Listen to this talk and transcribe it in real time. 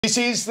This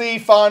is the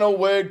Final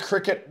Word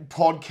Cricket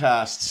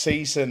Podcast,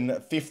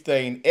 Season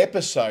 15,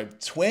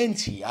 Episode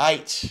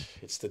 28.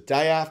 It's the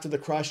day after the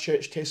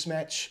Christchurch Test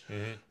match.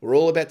 We're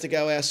all about to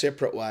go our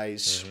separate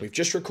ways. We've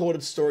just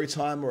recorded story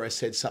time where I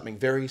said something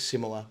very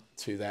similar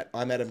to that.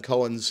 I'm Adam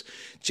Collins.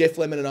 Jeff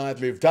Lemon and I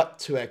have moved up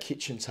to our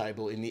kitchen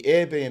table in the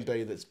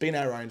Airbnb that's been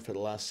our own for the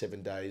last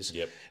 7 days.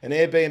 An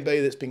Airbnb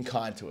that's been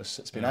kind to us.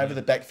 It's been over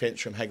the back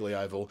fence from Hagley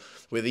Oval,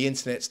 where the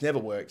internet's never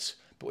worked,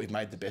 but we've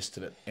made the best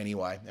of it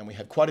anyway. And we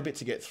have quite a bit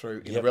to get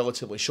through in a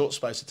relatively short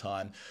space of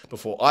time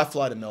before I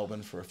fly to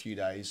Melbourne for a few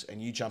days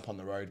and you jump on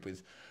the road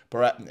with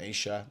Bharat and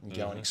Isha and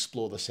go and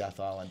explore the South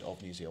Island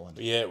of New Zealand.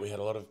 Yeah, we had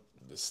a lot of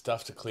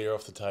stuff to clear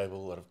off the table,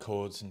 a lot of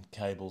cords and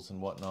cables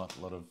and whatnot,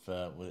 a lot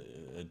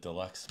of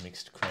deluxe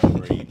mixed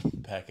cranberry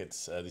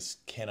packets. This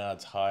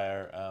Kennard's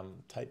Hire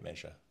tape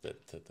measure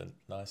that the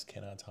nice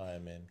Kennard's Hire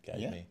man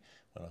gave me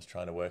when I was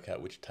trying to work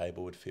out which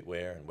table would fit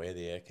where and where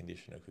the air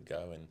conditioner could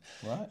go. And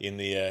in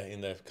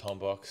the com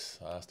box,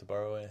 I asked to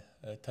borrow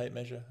a tape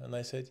measure, and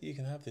they said, "You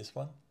can have this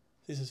one.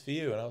 This is for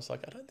you." And I was like,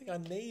 "I don't think I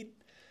need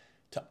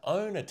to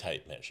own a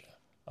tape measure.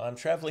 I'm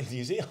travelling to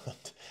New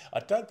Zealand. I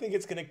don't think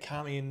it's going to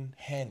come in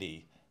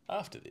handy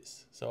after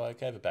this." So I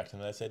gave it back to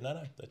them, and they said,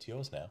 "No, that's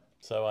yours now."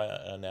 So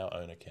I now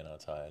own a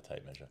Kennard's Hire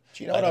tape measure.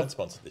 Do you know they don't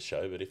sponsor this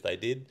show, but if they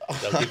did,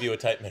 they'll give you a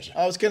tape measure.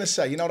 I was going to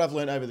say, you know what I've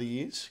learned over the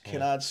years?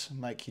 Kennards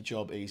make your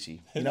job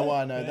easy. You know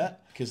why I know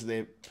that? Because of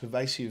their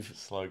pervasive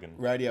slogan,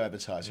 radio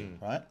advertising,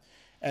 right?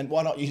 And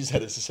why not use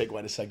that as a segue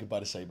to say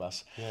goodbye to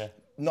CBUS? Yeah.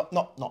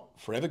 Not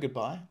forever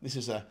goodbye. This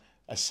is a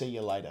see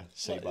you later,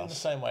 CBUS. In the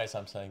same way as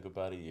I'm saying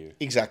goodbye to you.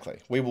 Exactly.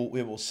 We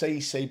will see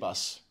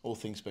CBUS, all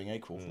things being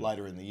equal,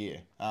 later in the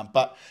year.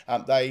 But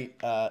they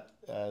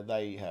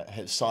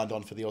have signed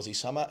on for the Aussie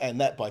summer, and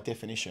that by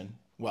definition,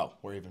 well,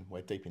 we're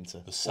deep into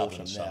the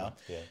autumn now.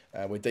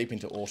 We're deep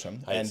into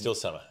autumn. Hey, it's still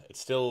summer. It's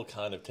still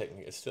kind of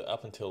technically, it's still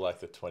up until like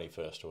the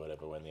 21st or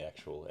whatever when the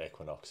actual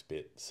equinox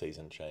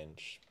season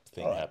change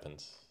thing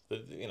happens.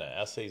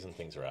 Our season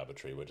things are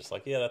arbitrary. We're just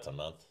like, yeah, that's a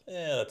month.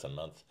 Yeah, that's a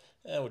month.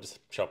 Yeah, we'll just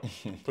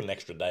put an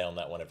extra day on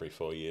that one every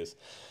 4 years.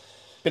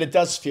 But it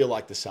does feel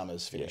like the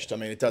summer's finished. I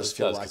mean, it does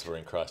feel like we're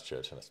in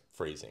Christchurch and it's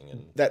freezing.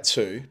 And that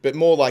too, but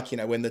more like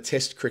when the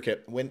Test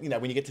cricket, when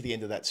you get to the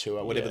end of that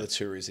tour, whatever the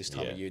tour is this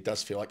time of year, it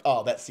does feel like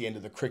that's the end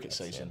of the cricket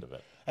season. The end of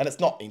it. And it's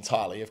not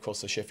entirely, of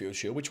course, the Sheffield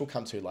Shield, which we'll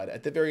come to later.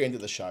 At the very end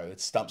of the show,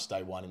 it's Stumps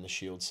Day 1 in the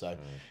Shield, so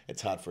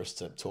it's hard for us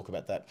to talk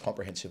about that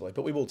comprehensively,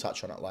 but we will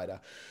touch on it later.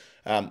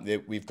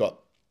 We've got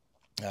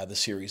the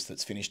series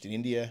that's finished in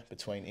India,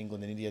 between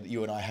England and India, that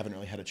you and I haven't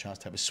really had a chance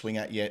to have a swing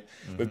at yet.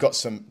 We've got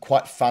some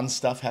quite fun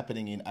stuff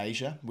happening in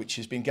Asia, which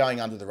has been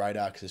going under the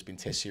radar because there's been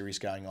Test series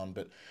going on,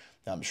 but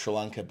Sri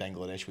Lanka,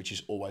 Bangladesh, which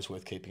is always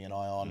worth keeping an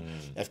eye on.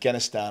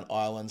 Afghanistan,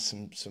 Ireland,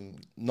 some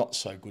not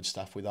so good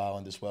stuff with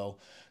Ireland as well.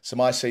 Some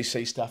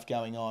ICC stuff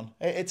going on.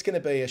 It's going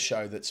to be a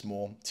show that's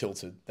more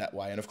tilted that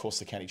way. And of course,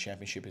 the County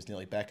Championship is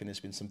nearly back, and there's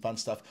been some fun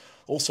stuff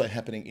also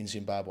happening in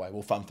Zimbabwe.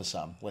 Well, fun for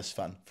some, less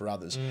fun for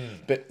others.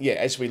 But yeah,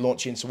 as we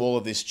launch into all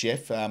of this,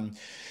 Jeff,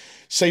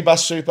 CBUS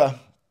Super,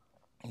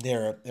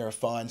 they're a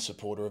fine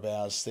supporter of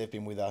ours. They've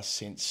been with us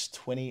since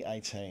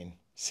 2018.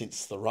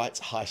 Since the rights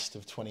heist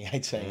of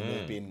 2018,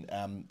 they've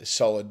been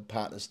solid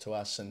partners to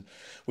us, and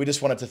we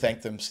just wanted to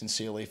thank them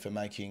sincerely for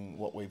making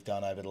what we've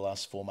done over the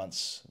last 4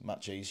 months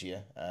much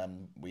easier.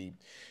 We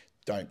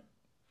don't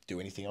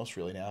do anything else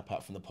really now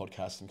apart from the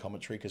podcast and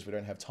commentary because we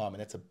don't have time, and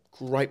that's a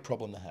great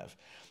problem to have.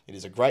 It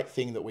is a great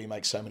thing that we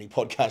make so many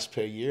podcasts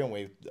per year, and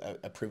we're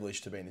a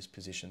privilege to be in this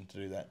position to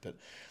do that. But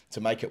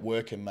to make it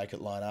work and make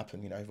it line up,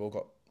 and we've all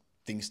got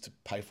things to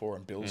pay for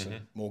and bills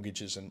and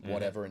mortgages and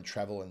whatever and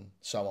travel and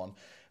so on.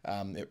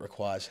 It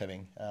requires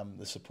having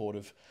the support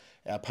of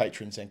our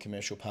patrons and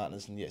commercial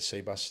partners, and yes,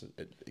 CBUS,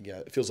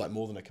 it feels like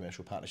more than a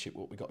commercial partnership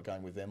what we got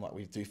going with them. Like,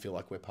 we do feel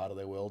like we're part of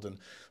their world, and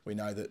we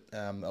know that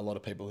a lot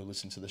of people who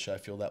listen to the show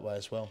feel that way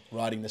as well,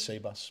 riding the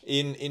CBUS.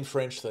 In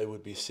French, they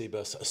would be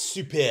CBUS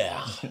super,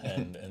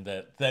 and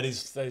that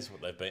is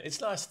what they've been.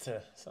 It's nice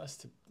to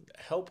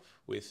help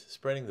with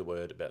spreading the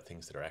word about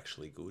things that are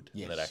actually good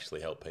and that actually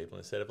help people,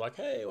 instead of like,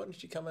 hey, why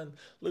don't you come and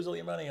lose all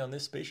your money on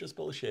this specious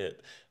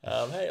bullshit?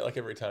 Hey, like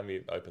every time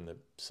you open the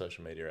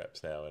social media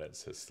apps now, and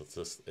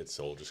it's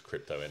all just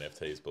crypto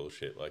NFTs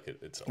bullshit. Like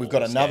it's we've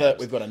got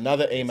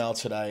another email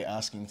today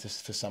asking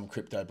for some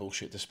crypto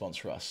bullshit to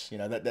sponsor us.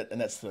 And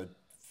that's the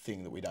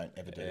thing that we don't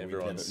ever do.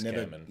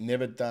 We've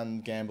never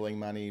done gambling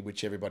money,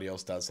 which everybody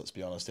else does. Let's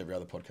be honest, every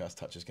other podcast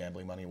touches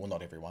gambling money. Well,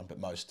 not everyone, but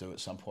most do at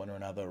some point or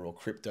another, or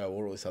crypto,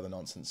 or all this other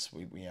nonsense.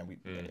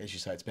 As you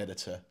say, it's better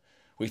to.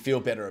 We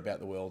feel better about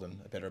the world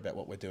and better about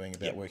what we're doing,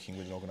 about working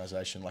with an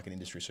organisation like an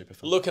industry super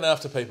fund. Looking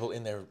after people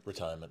in their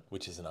retirement,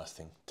 which is a nice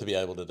thing to be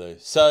able to do.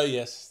 So,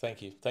 yes,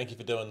 thank you. Thank you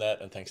for doing that,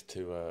 and thanks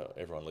to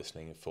everyone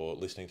listening for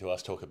listening to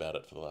us talk about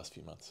it for the last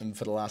few months. And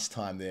for the last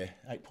time there,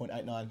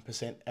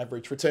 8.89%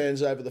 average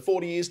returns over the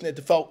 40 years in their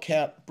default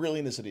count,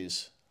 brilliant as it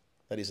is.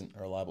 that isn't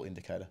a reliable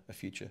indicator of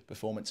future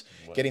performance.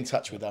 Get in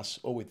touch with us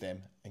or with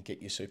them and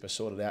get your super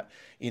sorted out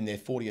in their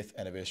 40th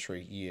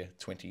anniversary year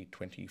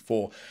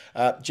 2024.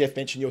 Jeff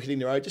mentioned you're hitting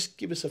the road. Just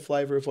give us a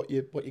flavour of what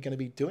you're going to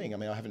be doing. I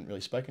mean, I haven't really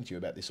spoken to you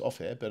about this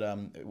off air, but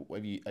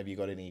have you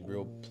got any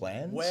real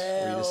plans? Or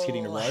are you just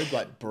hitting the road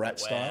like Brat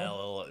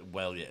style?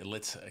 Well, yeah.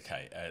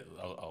 Okay.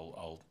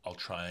 I'll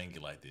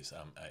triangulate this.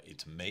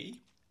 It's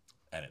me,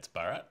 and it's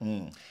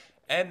Bharat.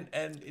 And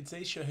it's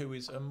Isha, who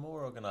is a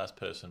more organised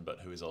person, but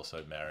who is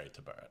also married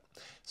to Bharat.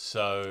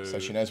 So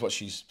she knows what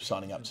she's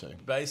signing up to.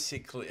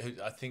 Basically,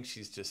 I think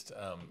she's just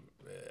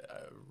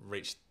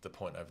reached the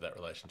point over that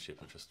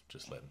relationship of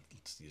just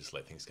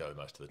let things go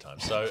most of the time.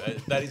 So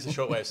that is a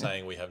short way of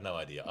saying we have no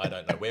idea. I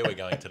don't know where we're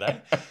going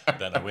today. I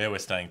don't know where we're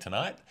staying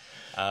tonight.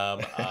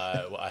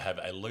 I have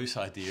a loose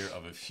idea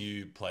of a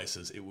few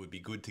places it would be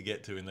good to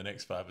get to in the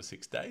next 5 or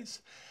 6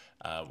 days.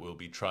 We'll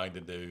be trying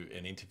to do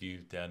an interview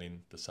down in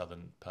the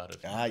southern part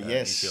of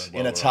New Zealand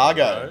in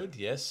Otago. Road.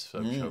 Yes, so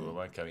I'm sure we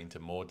won't go into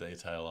more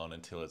detail on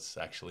until it's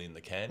actually in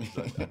the can.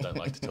 I don't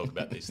like to talk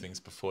about these things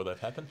before they've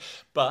happened.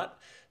 But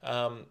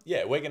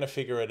we're going to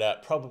figure it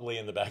out probably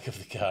in the back of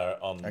the car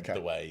on the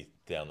way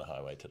down the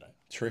highway today.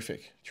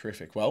 Terrific.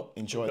 Well,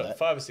 enjoy that.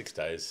 5 or 6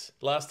 days.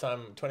 Last time,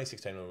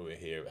 2016, when we were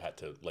here, I had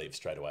to leave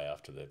straight away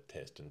after the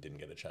test and didn't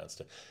get a chance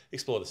to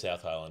explore the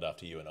South Island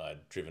after you and I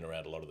had driven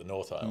around a lot of the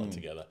North Island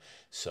together.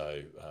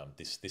 So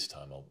this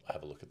time I'll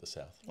have a look at the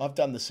South. I've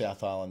done the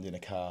South Island in a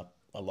car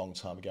a long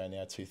time ago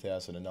now,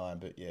 2009.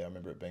 But yeah, I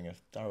remember it being a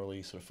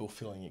thoroughly sort of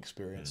fulfilling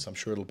experience. I'm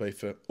sure it'll be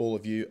for all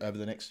of you over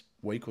the next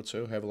week or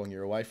two, however long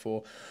you're away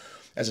for.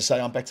 As I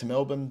say, I'm back to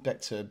Melbourne.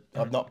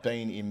 I've not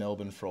been in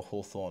Melbourne for a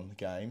Hawthorn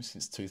game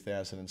since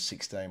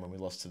 2016 when we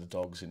lost to the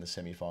Dogs in the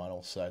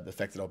semi-final. So the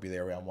fact that I'll be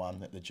there round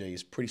one at the G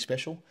is pretty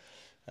special,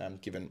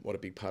 given what a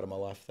big part of my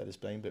life that has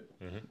been. But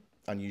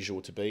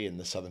unusual to be in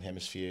the Southern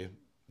Hemisphere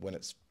when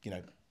it's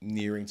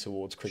nearing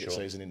towards cricket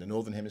season in the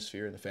Northern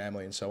Hemisphere and the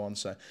family and so on.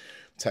 So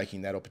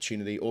taking that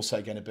opportunity.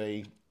 Also going to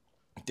be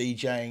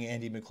DJing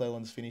Andy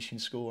McClellan's finishing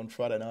school on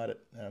Friday night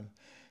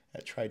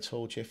at Trades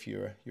Hall. Jeff,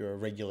 you're a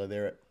regular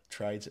there at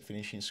Trades at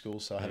finishing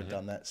school, so I haven't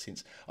done that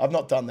since. I've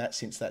not done that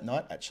since that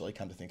night, actually,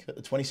 come to think of it.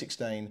 The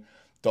 2016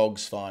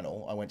 Dogs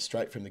final, I went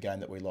straight from the game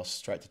that we lost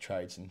straight to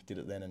Trades and did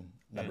it then, and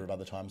a number of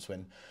other times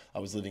when I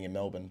was living in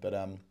Melbourne. But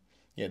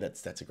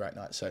that's a great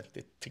night. So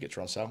the tickets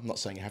are on sale. I'm not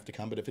saying you have to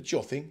come, but if it's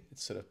your thing,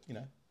 it's sort of,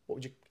 what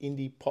would you,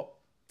 indie, pop,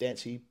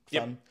 dancey,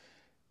 fun,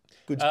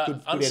 good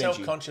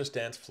unself-conscious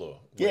dance floor.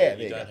 Yeah,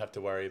 you don't have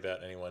to worry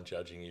about anyone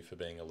judging you for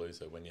being a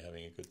loser when you're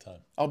having a good time.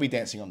 I'll be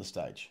dancing on the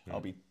stage. I'll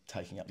be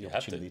taking up the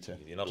opportunity to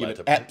You're not give allowed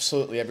it to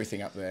absolutely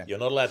everything up there. You're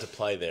not allowed to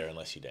play there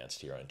unless you dance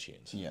to your own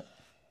tunes. Yeah,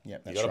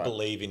 that's you got to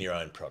believe in your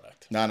own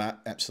product. No,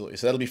 absolutely.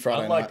 So that'll be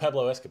Friday night. Unlike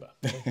Pablo Escobar,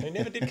 who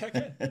never did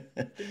cocaine.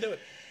 Didn't do it.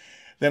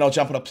 Then I'll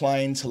jump on a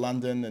plane to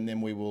London, and then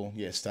we will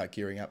start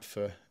gearing up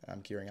for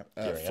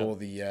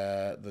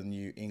the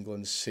New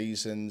England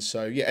season.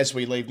 So as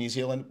we leave New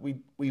Zealand,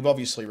 we've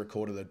obviously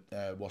recorded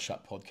a wash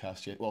up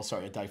podcast.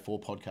 A day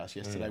 4 podcast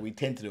yesterday. We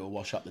tend to do a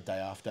wash up the day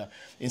after.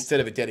 Instead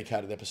of a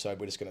dedicated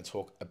episode, we're just going to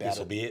talk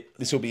about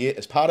This will be it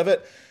as part of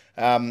it.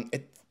 I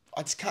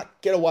just can't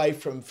get away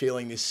from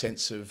feeling this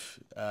sense of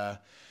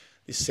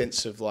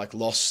like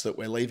loss that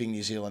we're leaving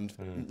New Zealand.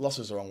 Loss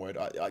is the wrong word.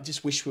 I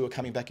just wish we were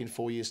coming back in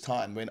 4 years'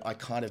 time when I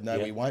kind of know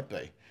we won't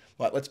be.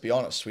 Like, let's be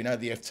honest. We know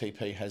the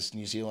FTP has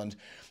New Zealand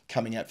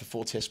coming out for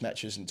 4 test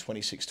matches in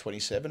 26,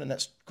 27, and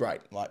that's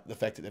great. Like, the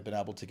fact that they've been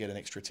able to get an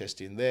extra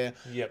test in there.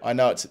 I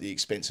know it's at the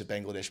expense of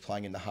Bangladesh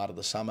playing in the heart of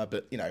the summer,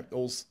 but,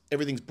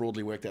 everything's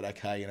broadly worked out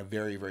okay in a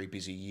very, very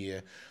busy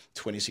year,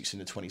 26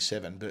 into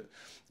 27. But,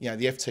 the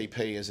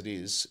FTP as it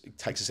is, it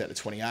takes us out to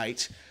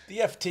 28. The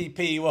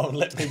FTP won't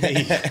let me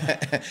be.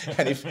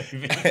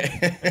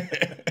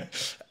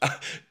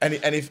 and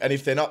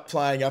if they're not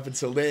playing up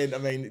until then, I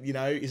mean,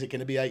 is it going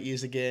to be 8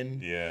 years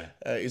again? Yeah.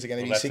 Is it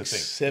going to be 6,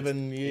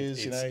 7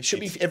 years? It should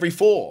be every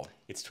 4.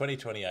 It's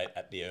 2028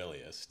 at the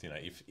earliest.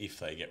 If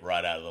they get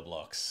right out of the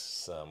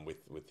blocks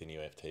with the new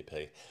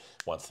FTP,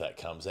 once that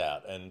comes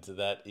out, and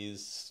that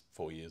is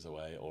 4 years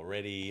away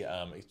already.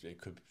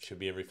 It should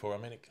be every 4. I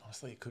mean,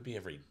 honestly, it could be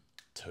every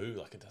 2.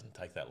 Like, it doesn't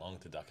take that long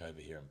to duck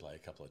over here and play a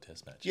couple of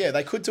test matches. Yeah,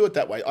 they could do it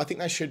that way. I think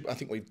they should. I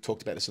think we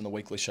talked about this on the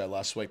weekly show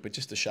last week, but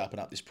just to sharpen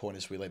up this point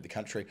as we leave the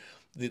country,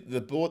 the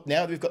board,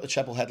 now we've got the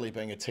Chapel Hadley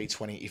being a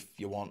T20 if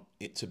you want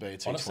it to be a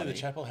T20. Honestly, the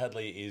Chapel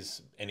Hadley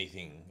is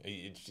anything.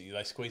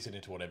 They squeeze it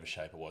into whatever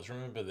shape it was.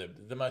 Remember,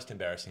 the most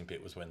embarrassing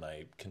bit was when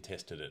they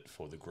contested it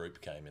for the group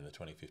game in the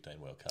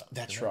 2015 World Cup.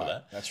 That's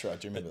right. That's right.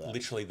 Do you remember that?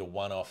 Literally the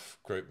one-off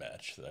group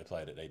match that they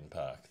played at Eden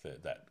Park,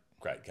 that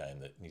great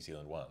game that New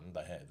Zealand won,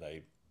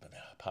 they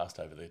passed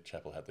over the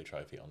Chapel Hadley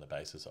Trophy on the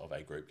basis of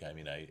a group game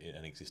in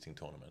an existing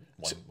tournament,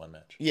 one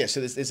match. Yeah, so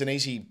there's an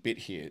easy bit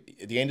here.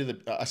 At the end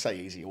of I say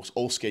easy,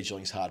 all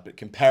scheduling is hard, but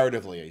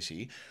comparatively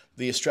easy.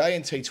 The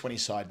Australian T20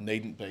 side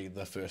needn't be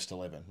the first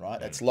 11, right?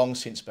 It's long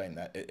since been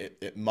that.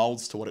 It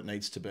moulds to what it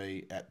needs to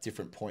be at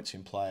different points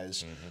in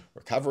players'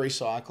 recovery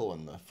cycle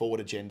and the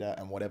forward agenda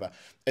and whatever.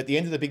 At the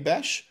end of the Big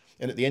Bash,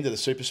 and at the end of the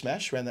Super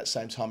Smash around that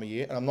same time of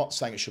year, and I'm not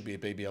saying it should be a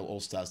BBL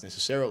All-Stars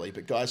necessarily,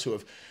 but guys who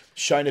have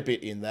shown a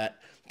bit in that,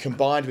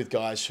 combined with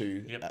guys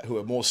who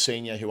are more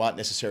senior, who aren't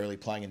necessarily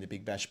playing in the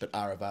Big Bash but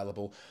are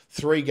available,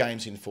 3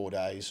 games in 4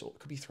 days, or it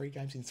could be 3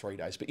 games in 3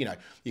 days, but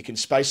you can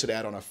space it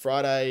out on a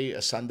Friday,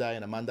 a Sunday,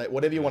 and a Monday,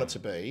 whatever you want it to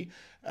be,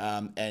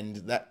 and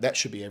that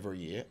should be every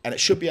year, and it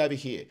should be over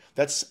here.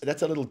 That's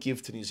a little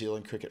give to New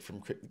Zealand cricket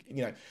from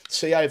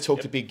CA have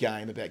talked a big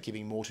game about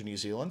giving more to New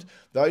Zealand.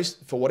 Those,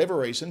 for whatever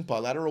reason,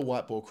 bilateral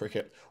white ball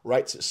cricket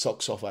rates its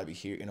socks off over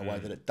here in a way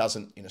that it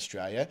doesn't in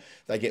Australia.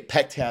 They get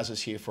packed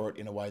houses here for it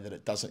in a way that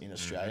it doesn't in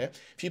Australia.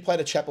 If you played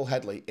a Chapel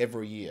Hadley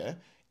every year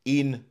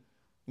in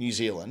New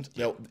Zealand,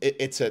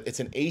 it's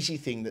an easy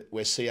thing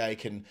where CA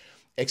can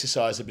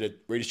exercise a bit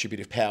of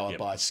redistributive power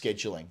by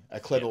scheduling, a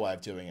clever way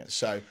of doing it.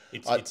 So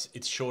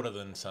it's shorter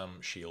than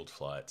some Shield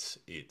flights.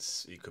 It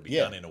could be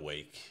done in a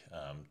week,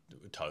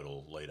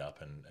 total lead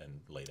up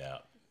and lead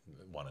out,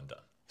 one and done.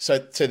 So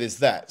there's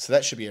that. So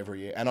that should be every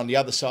year. And on the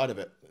other side of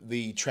it,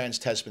 the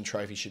Trans-Tasman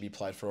Trophy should be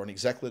played for on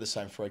exactly the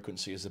same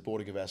frequency as the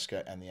Border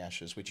Gavaskar and the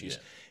Ashes, which is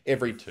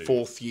every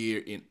 4th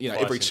year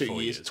every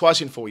 2 years,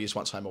 twice in 4 years,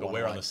 once home or one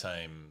away. But we're on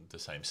the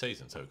same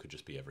season, so it could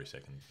just be every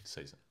second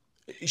season.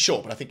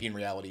 Sure, but I think in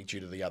reality,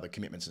 due to the other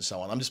commitments and so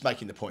on, I'm just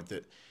making the point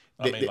that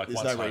like there's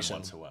once no home, reason.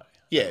 once away.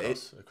 Yeah,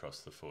 across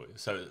the 4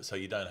 years. So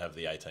you don't have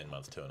the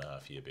 18-month,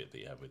 2.5-year bit that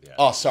you have with the Ashes.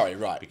 Oh, sorry,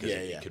 right. Because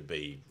it could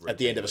be at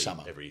the end of a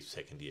summer, every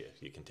second year.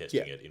 You're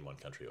contesting it in one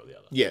country or the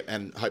other. Yeah,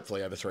 and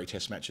hopefully over 3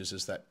 Test matches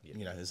as that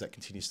as that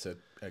continues to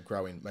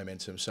grow in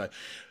momentum. So,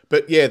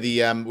 but yeah,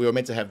 we were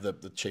meant to have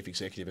the chief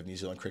executive of New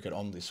Zealand Cricket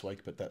on this week,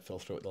 but that fell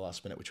through at the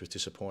last minute, which was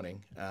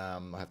disappointing.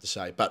 I have to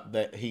say.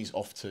 But he's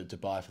off to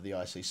Dubai for the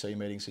ICC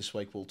meetings this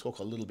week. We'll talk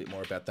a little bit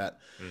more about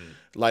that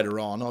later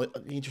on.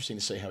 It'll be interesting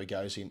to see how he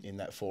goes in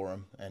that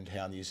forum and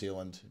how New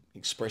Zealand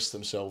express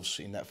themselves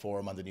in that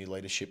forum under new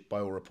leadership.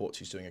 By all reports,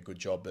 he's doing a good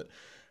job, but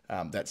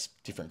that's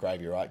different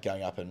gravy, right?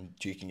 Going up and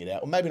duking it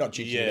out, or maybe not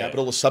duking it out, but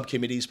all the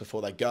subcommittees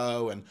before they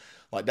go, and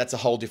that's a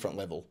whole different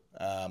level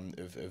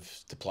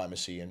of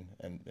diplomacy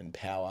and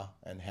power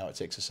and how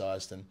it's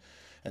exercised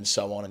and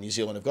so on. And New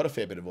Zealand have got a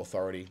fair bit of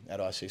authority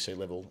at ICC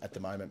level at the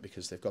moment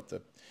because they've got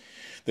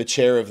the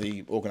chair of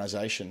the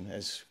organisation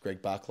as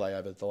Greg Barclay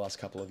over the last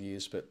couple of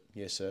years. But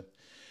yes,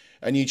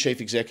 a new chief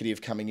executive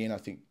coming in. I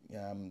think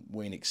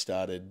Wienik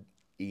started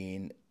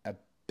in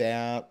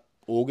about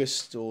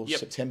August or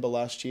September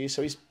last year.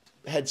 So he's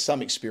had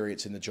some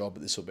experience in the job,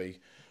 but this will be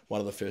one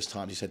of the first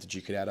times he's had to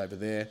duke it out over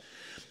there.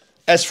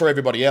 As for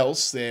everybody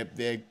else, they're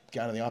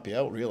going to the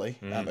IPL, really.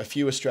 A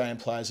few Australian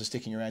players are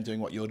sticking around doing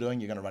what you're doing.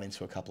 You're going to run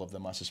into a couple of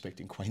them, I suspect,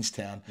 in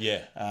Queenstown.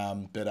 Yeah.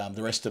 But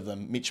the rest of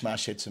them, Mitch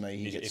Marsh said to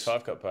me... If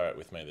I've got Barrett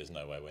with me, there's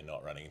no way we're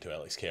not running into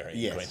Alex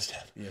Carey in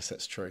Queenstown. Yes,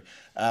 that's true.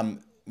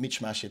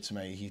 Mitch Marsh said to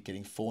me he's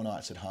getting 4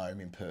 nights at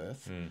home in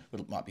Perth.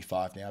 It might be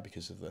 5 now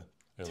because of the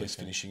Test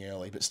finishing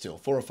early, but still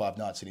 4 or 5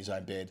 nights in his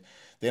own bed,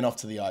 then off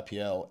to the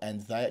IPL,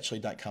 and they actually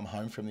don't come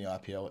home from the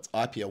IPL. It's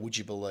IPL, would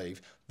you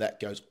believe, that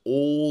goes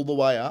all the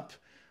way up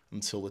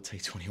until the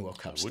T20 World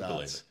Cup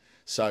starts.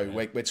 So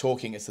we're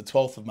talking, it's the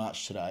 12th of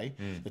March today,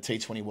 the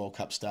T20 World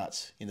Cup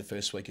starts in the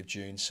first week of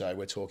June, so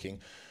we're talking,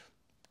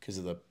 because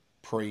of the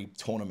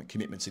pre-tournament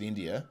commitments in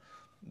India,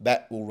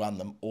 that will run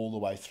them all the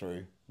way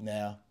through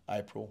now,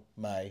 April,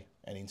 May,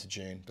 and into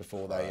June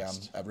before they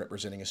are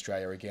representing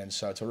Australia again.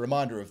 So it's a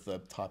reminder of the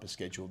type of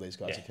schedule these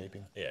guys are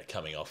keeping. Yeah,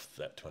 coming off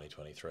that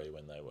 2023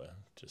 when they were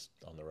just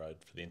on the road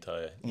for the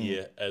entire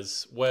year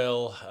as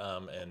well.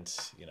 And,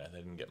 they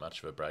didn't get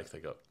much of a break. They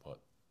got,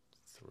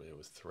 it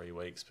was 3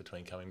 weeks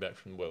between coming back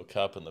from the World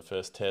Cup and the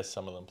first test.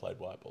 Some of them played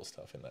white ball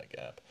stuff in that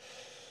gap.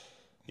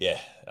 Yeah.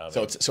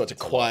 So it's a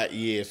quiet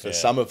year for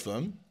some of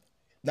them.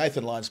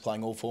 Nathan Lyon's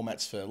playing all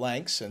formats for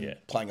Lancs and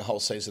playing a whole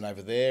season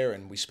over there,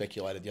 and we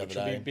speculated the other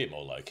day. Be a bit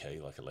more low-key,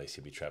 like at least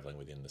he'll be travelling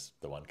within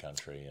the one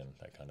country and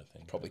that kind of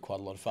thing. Probably quite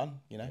a lot of fun,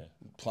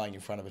 playing in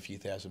front of a few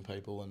thousand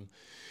people and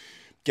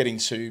getting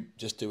to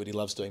just do what he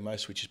loves doing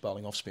most, which is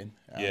bowling off spin.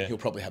 He'll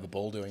probably have a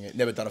ball doing it.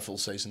 Never done a full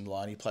season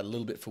line. He played a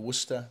little bit for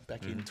Worcester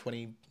back in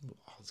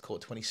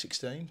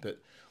 2016, but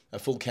a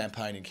full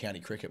campaign in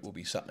county cricket will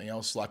be something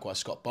else. Likewise,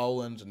 Scott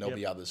Boland, and there'll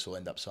be others who'll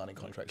end up signing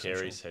contracts.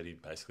 Carey said he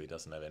basically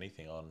doesn't have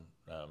anything on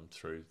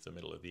through the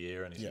middle of the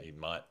year, and he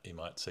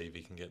might see if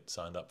he can get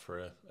signed up for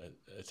a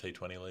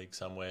T20 league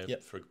somewhere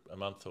for a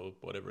month or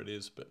whatever it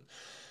is. But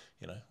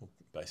we'll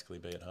basically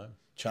be at home.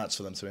 Chance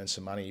for them to earn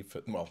some money.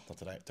 Not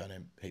that they don't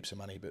earn heaps of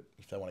money, but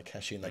if they want to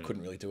cash in, they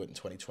couldn't really do it in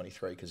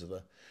 2023 because of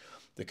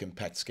the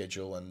compact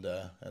schedule, and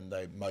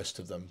most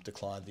of them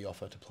declined the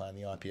offer to play in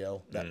the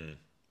IPL. That,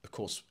 of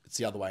course, it's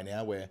the other way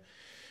now, where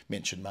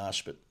mentioned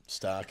Marsh, but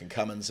Stark and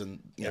Cummins and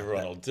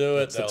everyone will do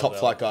it. The top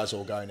flight guys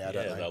all go now,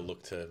 don't they? They'll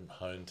look to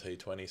hone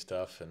T20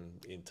 stuff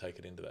and take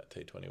it into that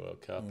T20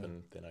 World Cup,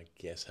 and then I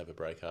guess have a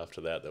break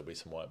after that. There'll be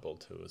some white ball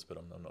tours, but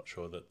I'm not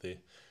sure that the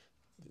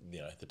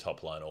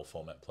top line all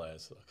format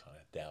players, I kind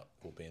of doubt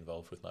will be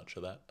involved with much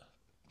of that.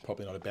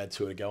 Probably not a bad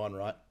tour to go on,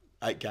 right?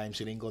 8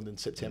 games in England in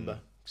September.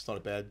 It's not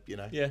a bad,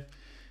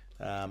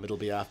 It'll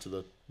be after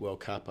the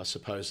World Cup. I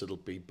suppose it'll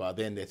be by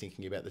then they're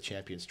thinking about the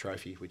Champions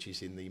Trophy, which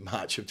is in the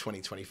March of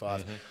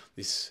 2025.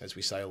 This, as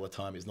we say all the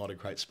time, is not a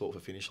great sport for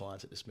finish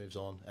lines. It just moves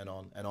on and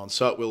on and on.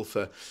 So it will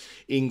for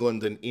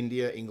England and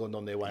India. England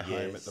on their way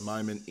home at the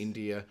moment.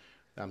 India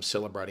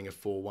celebrating a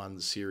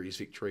 4-1 series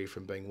victory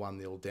from being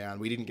 1-0 down.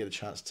 We didn't get a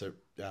chance to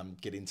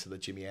get into the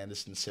Jimmy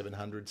Anderson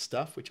 700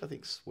 stuff, which I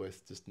think is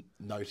worth just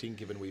noting,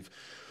 given we've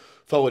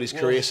followed his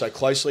career so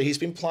closely. He's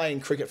been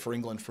playing cricket for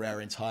England for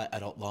our entire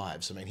adult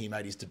lives. I mean, he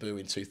made his debut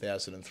in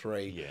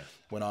 2003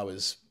 when I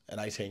was an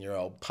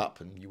 18-year-old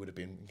pup, and you would have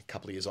been a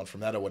couple of years on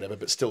from that or whatever,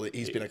 but still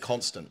he's been a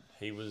constant.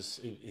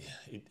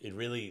 It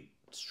really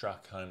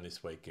struck home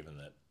this week, given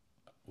that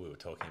we were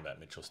talking about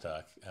Mitchell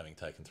Starc having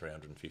taken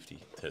 350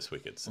 test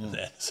wickets, and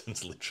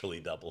Anderson's literally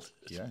doubled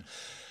it.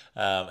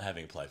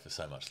 Having played for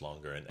so much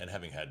longer and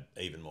having had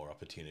even more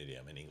opportunity.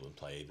 I mean, England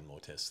play even more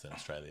tests than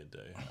Australia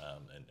do,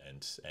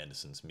 and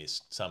Anderson's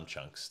missed some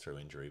chunks through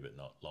injury, but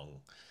not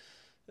long.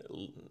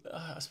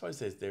 I suppose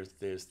there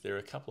are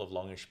a couple of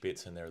longish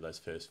bits, and there are those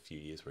first few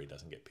years where he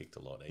doesn't get picked a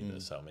lot either.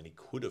 So I mean, he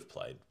could have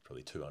played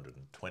probably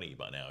 220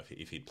 by now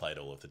if he'd played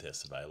all of the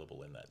tests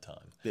available in that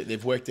time.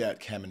 They've worked out,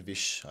 Cam and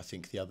Vish, I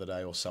think the other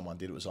day, or someone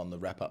did, it was on the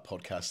wrap-up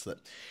podcast, that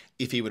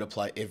if he were to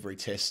play every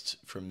test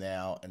from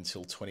now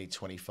until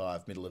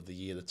 2025, middle of the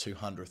year, the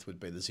 200th would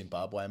be the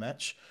Zimbabwe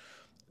match.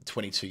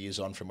 22 years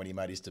on from when he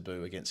made his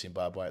debut against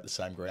Zimbabwe at the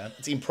same ground.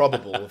 It's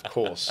improbable, of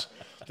course,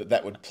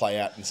 that would play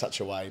out in such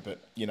a way.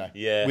 But, you know,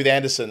 with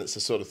Anderson, it's the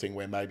sort of thing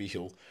where maybe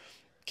he'll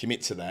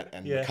commit to that.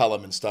 And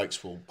McCullum and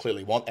Stokes will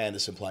clearly want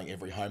Anderson playing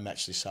every home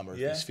match this summer if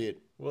he's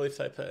fit. Well, if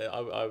they play,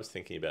 I was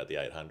thinking about the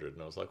 800,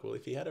 and I was like, well,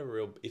 if he had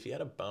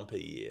a bumper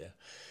year,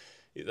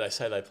 they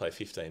say they play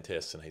 15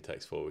 tests and he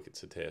takes 4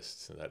 wickets a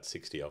test, and that's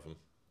 60 of them.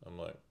 I'm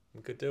like,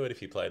 we could do it if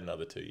he played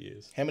another 2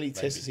 years. How many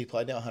tests has he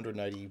played now?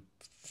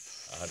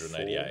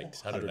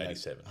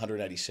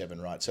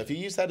 187, right. So if you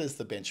use that as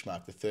the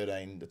benchmark, the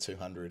 13, the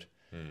 200,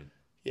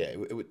 it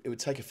would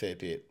take a fair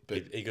bit.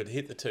 But he could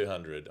hit the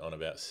 200 on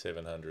about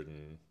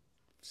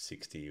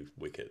 760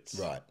 wickets.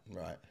 Right.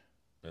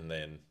 And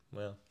then,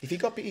 well, if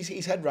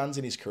he's had runs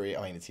in his career.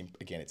 I mean,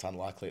 it's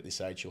unlikely at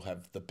this age he'll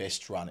have the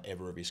best run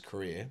ever of his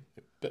career.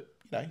 But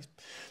you know,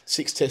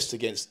 6 tests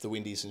against the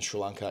Windies and Sri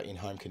Lanka in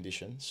home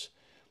conditions.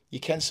 You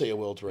can see a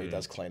world where he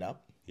does clean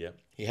up. Yeah,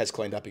 he has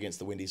cleaned up against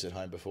the Windies at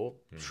home before.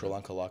 Sri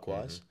Lanka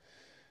likewise.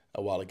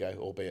 A while ago,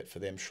 albeit for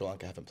them, Sri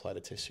Lanka haven't played a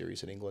test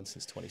series in England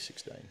since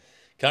 2016.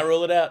 Can't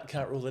rule it out.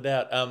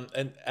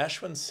 And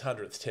Ashwin's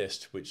 100th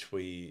test, which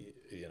we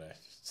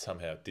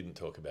somehow didn't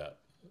talk about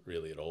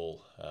really at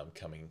all,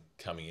 coming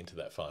into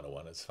that final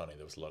one. It's funny,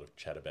 there was a lot of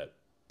chat about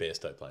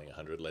Bairstow playing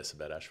 100, less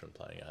about Ashwin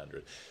playing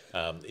 100.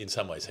 In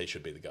some ways, he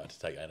should be the guy to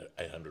take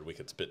 800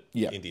 wickets, but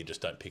India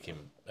just don't pick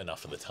him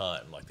enough of the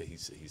time. Like,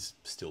 he's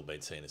still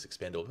been seen as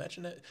expendable.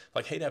 Imagine it,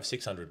 like, he'd have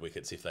 600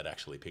 wickets if they'd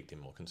actually picked him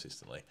more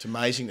consistently. It's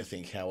amazing to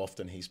think how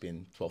often he's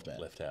been 12th man.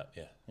 Left out,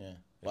 yeah.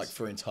 Like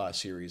for entire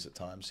series at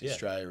times,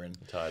 Australia and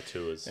entire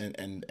tours, and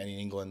in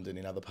England and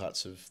in other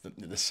parts of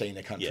the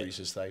senior countries,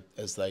 as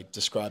they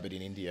describe it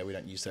in India. We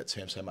don't use that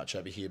term so much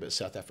over here, but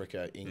South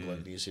Africa,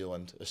 England, New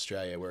Zealand,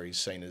 Australia, where he's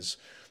seen as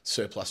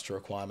surplus to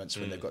requirements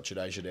when they've got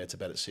Jadeja there to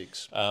bat at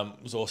 6.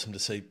 It was awesome to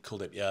see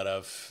Kuldeep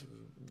Yadav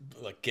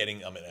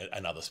getting,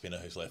 another spinner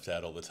who's left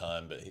out all the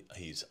time, but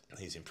he's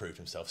improved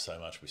himself so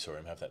much. We saw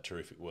him have that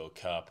terrific World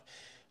Cup,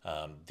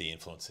 the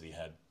influence that he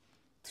had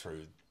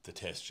through the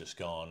test just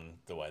gone,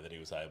 the way that he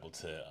was able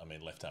to,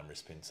 left arm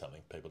wrist spin, something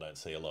people don't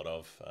see a lot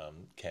of.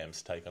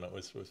 Cam's take on it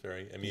was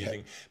very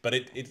amusing, but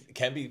it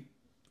can be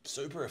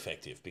super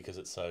effective because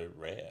it's so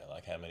rare.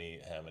 Like, how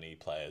many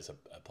players are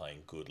playing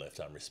good left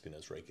arm wrist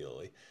spinners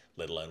regularly,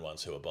 let alone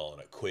ones who are bowling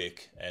it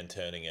quick and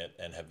turning it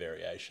and have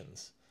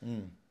variations.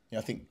 I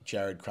think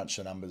Jared crunched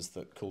the numbers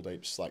that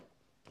Kuldeep's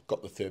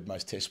got the 3rd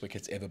most test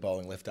wickets ever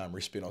bowling left arm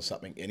wrist spin or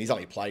something, and he's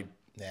only played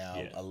now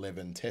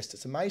 11 tests.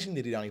 It's amazing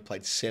that he'd only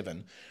played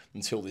 7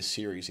 until this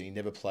series, and he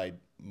never played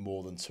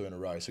more than 2 in a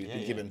row. So he's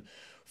been given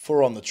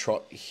 4 on the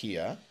trot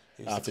here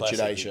after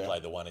Jadeja. He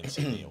played the 1 in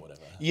Sydney or whatever.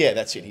 Yeah,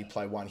 that's it. He'd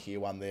play 1 here,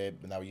 1 there,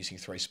 and they were using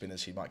 3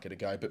 spinners, he might get a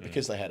go. But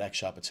because they had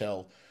Akshar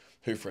Patel,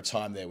 who for a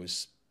time there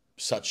was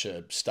such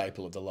a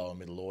staple of the lower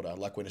middle order,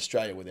 like when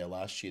Australia were there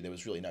last year, there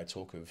was really no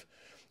talk of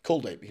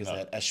Kuldeep because they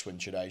had Ashwin,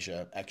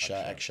 Jadeja,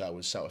 Akshar. Akshar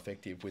was so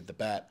effective with the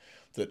bat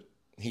that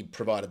he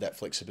provided that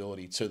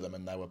flexibility to them,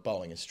 and they were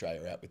bowling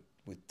Australia out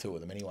with 2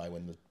 of them anyway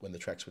when the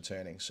tracks were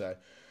turning. So,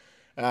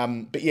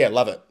 but yeah,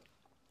 love it.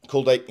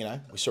 Kuldeep,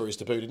 we saw his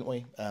debut, didn't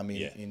we?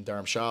 In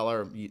Durham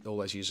Sharla all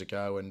those years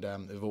ago, and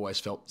we've always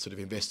felt sort of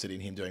invested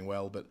in him doing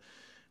well. But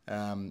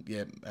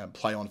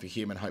play on for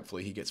him, and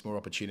hopefully he gets more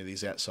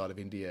opportunities outside of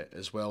India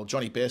as well.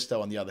 Johnny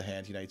Bairstow, on the other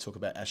hand, you talk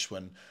about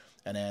Ashwin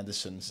and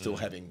Anderson still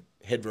having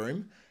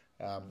headroom.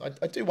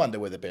 I do wonder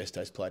whether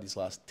Bairstow's played his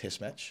last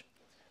Test match.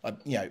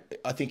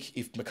 I think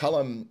if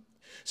McCullum...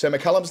 So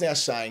McCullum's now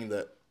saying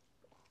that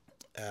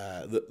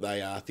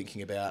they are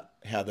thinking about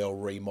how they'll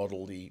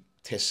remodel the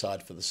test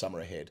side for the summer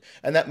ahead.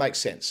 And that makes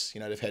sense. You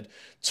know, they've had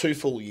 2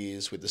 full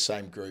years with the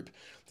same group.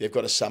 They've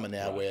got a summer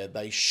now where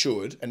they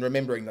should, and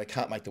remembering they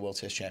can't make the World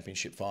Test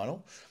Championship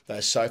final,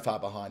 they're so far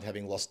behind,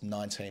 having lost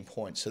 19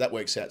 points. So that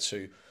works out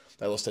to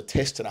they lost a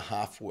test and a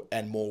half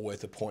and more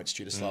worth of points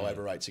due to slow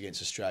over rates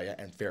against Australia,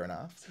 and fair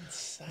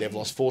enough. They've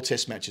lost 4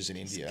 test matches in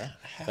India.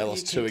 They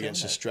lost 2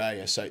 against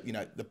Australia. So, you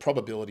know, the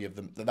probability of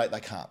them, they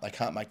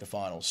can't make the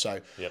finals.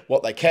 So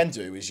what they can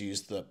do is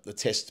use the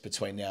tests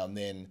between now and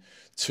then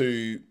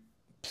to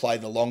play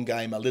the long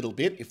game a little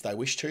bit if they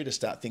wish to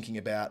start thinking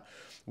about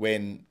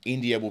when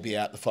India will be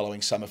out the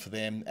following summer for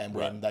them, and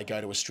when they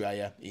go to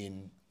Australia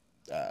in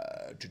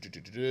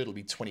it'll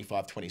be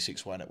 25,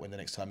 26, won't it, when the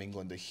next time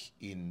England are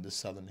in the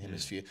Southern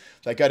Hemisphere.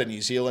 They go to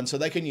New Zealand, so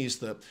they can use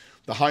the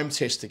home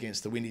test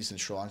against the Windies and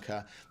Sri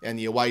Lanka and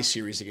the away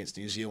series against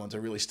New Zealand to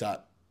really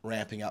start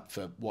ramping up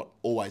for what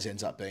always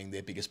ends up being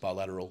their biggest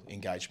bilateral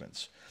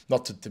engagements.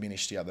 Not to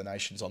diminish the other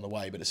nations on the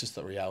way, but it's just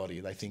the reality.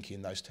 They think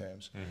in those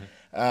terms.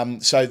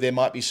 So there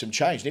might be some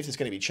change. And if there's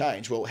going to be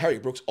change, well, Harry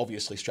Brooks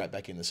obviously straight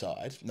back in the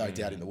side, no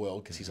doubt in the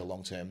world, because he's a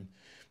long-term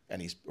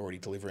and he's already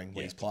delivering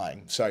when he's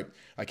playing. So,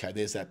 okay,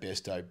 there's that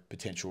Bairstow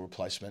potential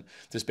replacement.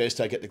 Does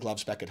Bairstow get the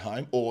gloves back at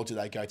home, or do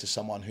they go to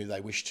someone who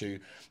they wish to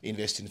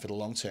invest in for the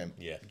long term?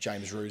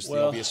 James Ruse,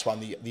 the obvious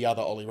one. The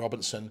other, Ollie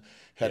Robinson,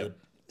 had a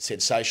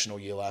sensational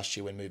year last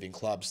year when moving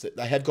clubs. That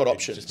they have got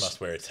options. Just must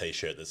wear a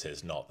T-shirt that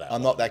says "Not that."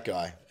 I'm not that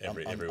guy.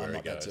 Everywhere I'm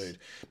not he goes. that dude.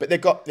 But they've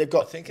got I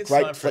think it's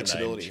great time for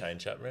flexibility. A name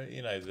change up.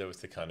 You know, there was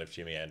the kind of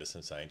Jimmy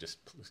Anderson saying, "Just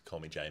call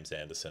me James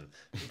Anderson."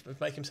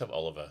 Make himself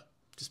Oliver.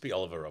 Just be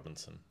Oliver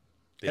Robinson.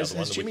 Has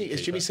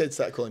Jimmy said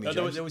that, calling me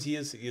James? There was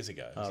years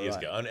ago.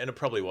 And it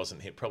probably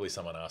wasn't him. Probably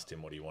someone asked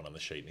him, what do you want on the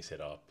sheet? And he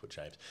said, put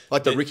James.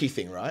 Like the Ricky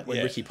thing, right?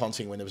 When Ricky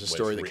Ponting, when there was a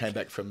story that came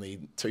back from the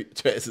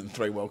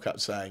 2003 World Cup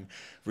saying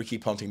Ricky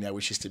Ponting now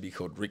wishes to be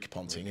called Rick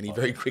Ponting. And he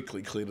very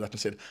quickly cleared it up and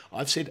said,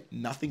 I've said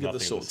nothing of the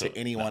sort to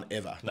anyone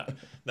ever.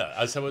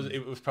 No. So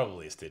it was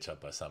probably a stitch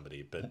up by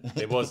somebody. But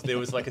there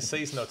was like a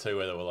season or two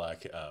where they were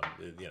like,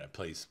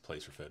 please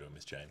refer to him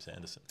as James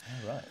Anderson.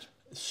 Oh, right.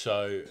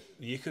 So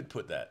you could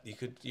put that. You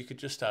could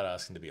just start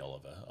asking to be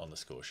Oliver on the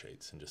score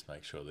sheets and just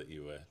make sure that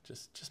you were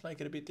just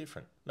make it a bit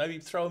different. Maybe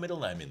throw a middle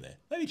name in there.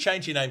 Maybe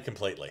change your name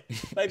completely.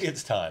 Maybe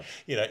it's time.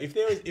 You know,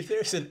 if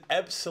there's an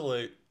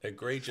absolute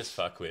egregious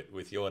fuckwit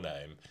with your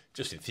name,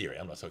 just in theory,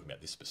 I'm not talking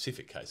about this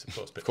specific case, of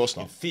course, but of course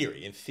not.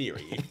 In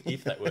theory,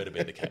 if that were to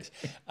be the case.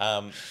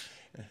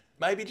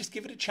 Maybe just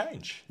give it a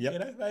change. Yep. You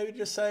know, maybe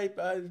just say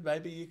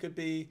maybe you could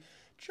be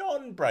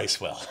John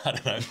Bracewell. I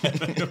don't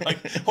know.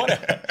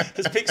 Whatever.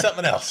 Just pick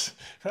something else.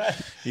 Right?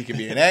 You could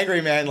be an angry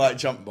man like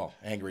John. Well,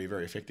 angry,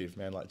 very effective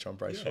man like John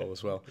Bracewell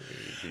as well.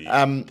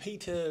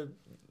 Peter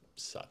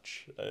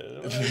such.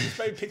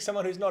 Maybe pick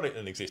someone who's not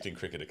an existing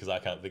cricketer, because I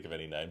can't think of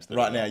any names.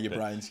 Right now, your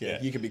brains,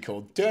 You could be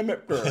called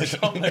Dermot Burke.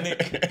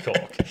 Dominic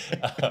Cork.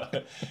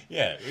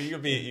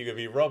 You could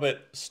be Robert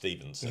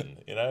Stevenson.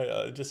 You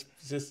know,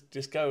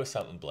 just go with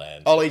something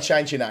bland. Ollie,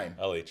 change your name.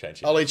 Ollie,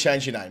 change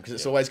your name, because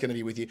it's always going to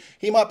be with you.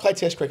 He might play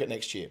Test cricket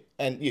next year,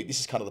 and this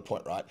is kind of the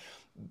point, right?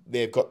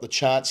 They've got the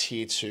chance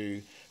here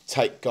to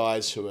take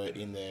guys who are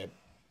in their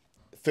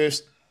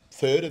first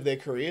third of their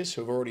careers,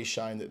 who have already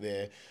shown that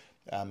they're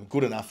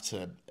good enough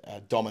to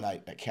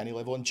dominate at county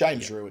level. And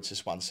James Drew, it's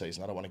just one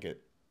season. I don't want to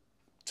get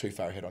too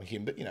far ahead on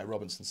him, but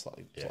Robinson's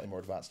slightly more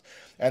advanced.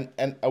 And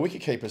a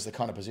wicketkeeper is the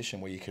kind of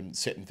position where you can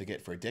set and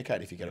forget for a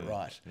decade if you get it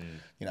right.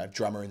 You know,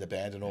 drummer in the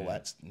band and all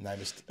that.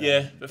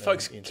 But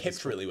folks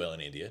kept really well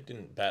in India.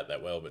 Didn't bat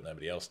that well, but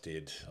nobody else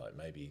did. Like,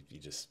 maybe you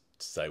just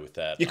stay with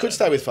that. You could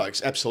stay with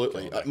folks,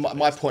 absolutely.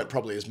 My point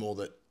probably is more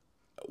that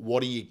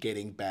what are you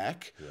getting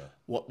back?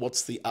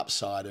 What's the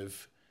upside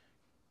of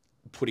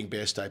putting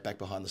Bairstow back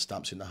behind the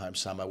stumps in the home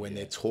summer when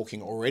they're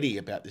talking already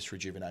about this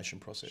rejuvenation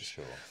process?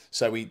 Sure.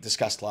 So we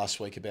discussed last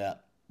week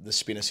about the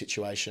spinner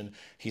situation.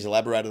 He's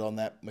elaborated on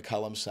that,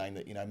 McCullum, saying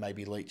that,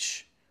 maybe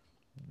Leach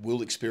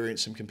will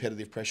experience some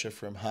competitive pressure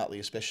from Hartley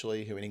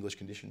especially, who in English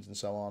conditions and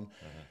so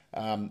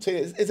on. So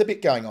there's a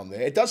bit going on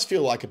there. It does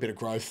feel like a bit of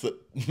growth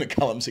that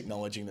McCullum's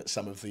acknowledging that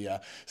some of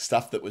the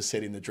stuff that was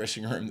said in the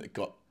dressing room that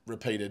got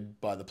repeated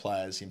by the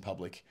players in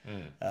public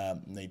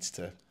needs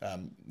to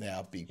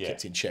now be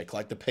kept in check.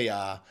 Like the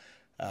PR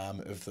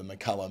of the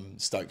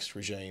McCullum-Stokes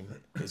regime,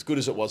 as good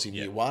as it was in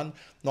year one,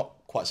 not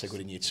quite so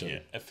good in year two. Yeah,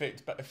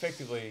 but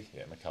effectively,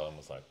 McCullum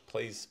was like,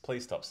 please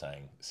stop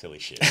saying silly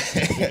shit.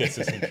 It gets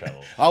us in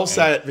trouble. I'll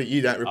say it, but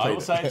you don't repeat it. I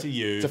will say it to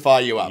you to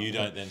fire you up. You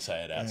don't then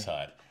say it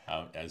outside.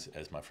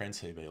 As my friend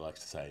CB likes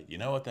to say, you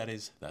know what that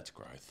is? That's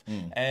growth.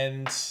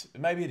 And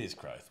maybe it is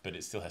growth, but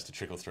it still has to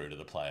trickle through to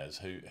the players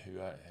who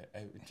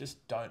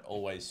just don't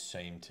always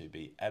seem to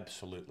be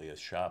absolutely as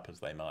sharp as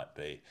they might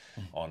be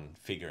on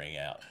figuring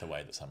out the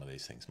way that some of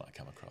these things might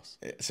come across.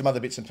 Some other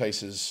bits and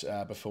pieces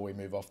before we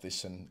move off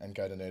this and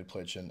go to Nerd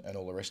Pledge and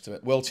all the rest of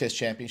it. World Test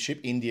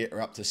Championship, India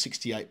are up to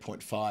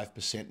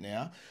 68.5%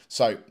 now.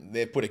 So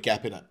they've put a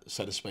gap in it,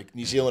 so to speak.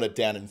 New Zealand are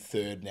down in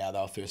third now. They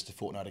were first a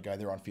fortnight ago.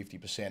 They're on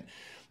 50%.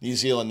 New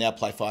Zealand now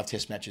play 5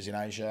 Test matches in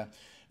Asia.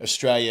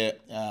 Australia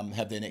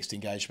have their next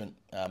engagement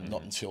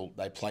not until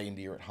they play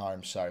India at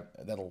home, so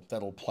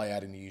that'll play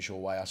out in the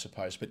usual way, I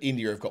suppose. But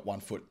India have got one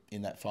foot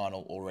in that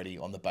final already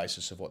on the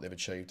basis of what they've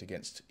achieved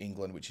against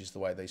England, which is the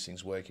way these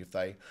things work. If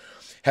they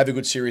have a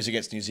good series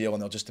against New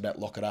Zealand, they'll just about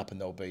lock it up, and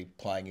they'll be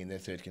playing in their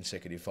third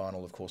consecutive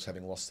final, of course,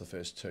 having lost the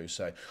first two.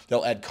 So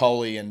they'll add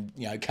Kohli and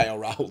KL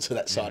Rahul to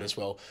that side as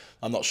well.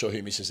 I'm not sure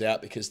who misses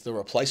out because the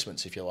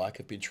replacements, if you like,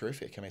 have been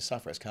terrific. I mean,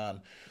 Sarfaraz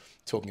Khan,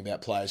 talking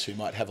about players who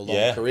might have a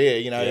long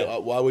career,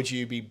 why would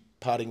you be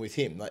parting with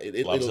him?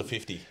 Loves a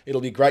 50.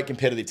 It'll be great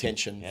competitive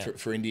tension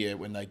for India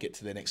when they get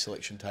to their next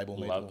selection table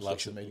meeting.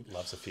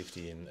 Loves a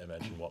 50, and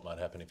imagine what might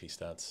happen if he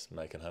starts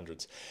making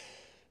hundreds.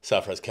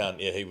 Sarfaraz Khan,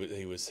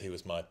 he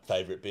was my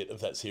favourite bit of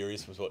that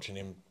series. Was watching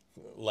him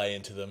lay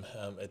into them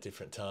at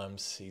different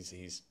times.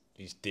 He's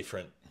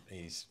different.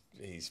 He's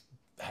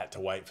had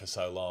to wait for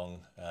so long,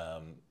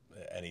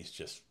 and he's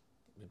just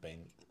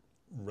been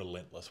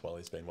relentless while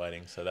he's been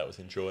waiting, so that was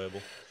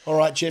enjoyable. All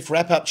right, Jeff,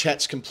 wrap-up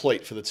chat's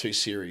complete for the two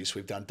series.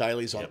 We've done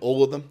dailies on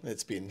all of them.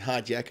 It's been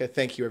hard yakka.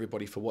 Thank you,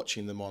 everybody, for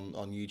watching them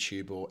on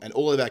YouTube, and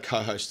all of our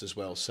co-hosts as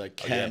well. So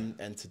Cam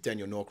and to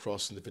Daniel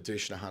Norcross and to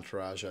Vidusha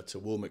Huntaraja, to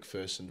Will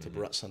McPherson, to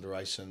Bharat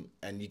Sundaresan,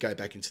 and you go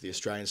back into the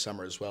Australian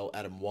summer as well,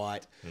 Adam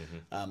White.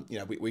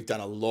 We've done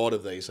a lot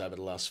of these over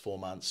the last 4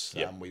 months.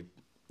 We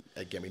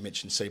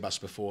mentioned CBUS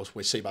before,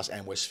 where CBUS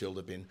and Westfield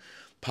have been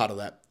part of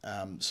that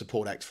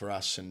support act for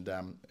us, and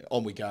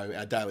on we go.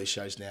 Our daily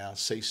shows now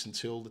cease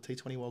until the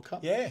T20 World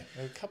Cup. Yeah,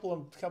 a couple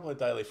of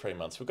daily free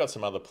months. We've got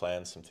some other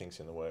plans, some things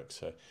in the works,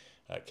 so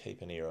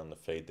keep an ear on the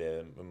feed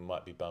there. We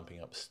might be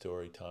bumping up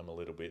story time a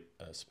little bit.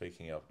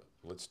 Speaking of,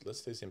 let's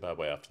do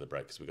Zimbabwe after the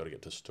break because we've got to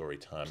get to story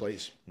time.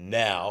 Please.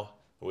 Now,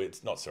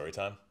 it's not story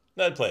time.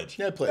 No pledge.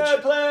 No pledge. No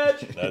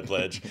pledge. No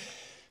pledge.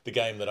 The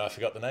game that I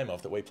forgot the name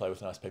of that we play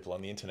with nice people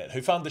on the internet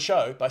who fund the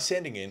show by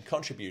sending in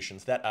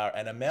contributions that are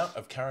an amount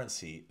of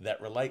currency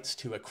that relates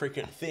to a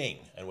cricket thing.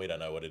 And we don't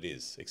know what it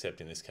is, except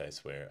in this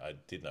case where I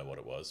did know what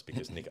it was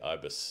because Nick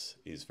Ibis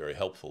is very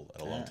helpful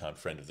and a long-time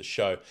friend of the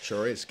show.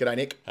 Sure is. G'day,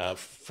 Nick.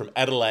 From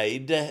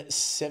Adelaide,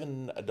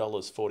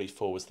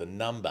 $7.44 was the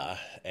number.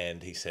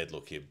 And he said,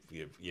 look,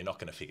 you're not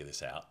going to figure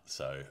this out.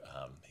 So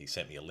he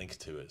sent me a link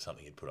to it,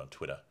 something he'd put on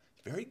Twitter.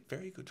 Very,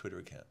 very good Twitter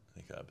account,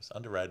 Nick Ibis.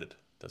 Underrated.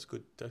 Does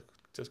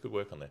good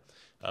work on there.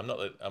 I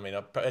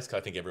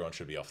think everyone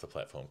should be off the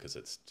platform because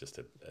it's just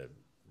a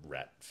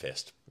rat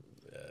fest,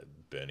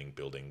 burning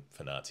building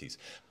for Nazis.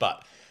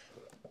 But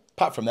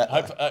apart from that,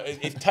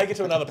 take it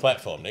to another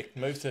platform, Nick.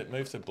 Move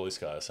to Blue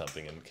Sky or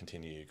something and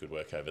continue your good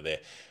work over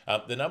there.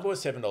 The number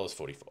was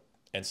 $7.44,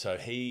 and so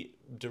he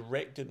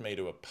directed me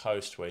to a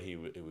post where he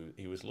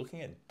was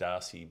looking at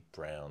Darcy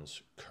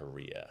Brown's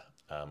career,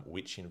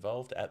 which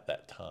involved at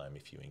that time,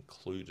 if you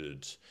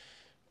included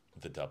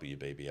the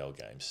WBBL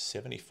games,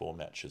 74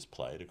 matches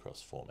played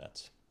across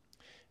formats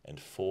and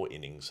 4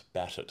 innings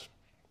batted.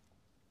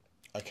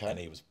 Okay. And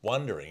he was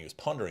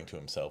pondering to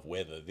himself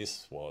whether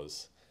this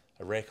was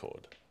a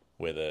record,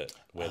 whether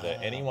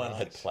anyone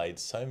had played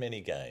so many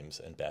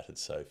games and batted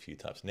so few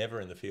times. Never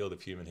in the field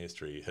of human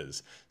history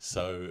has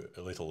so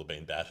little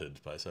been batted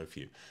by so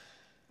few.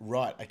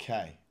 Right,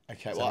 okay.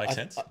 Does that make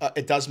sense?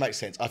 It does make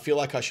sense. I feel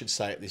like I should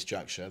say at this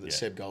juncture that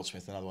Seb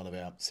Goldsmith, another one of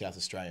our South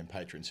Australian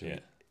patrons who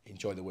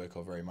enjoy the work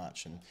of very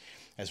much, and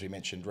as we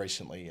mentioned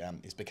recently,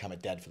 has become a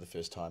dad for the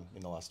first time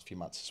in the last few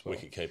months as well.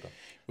 Wicketkeeper.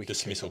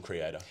 Dismissal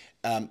creator.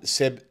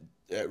 Seb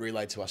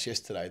relayed to us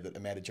yesterday that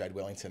Amanda Jade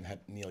Wellington had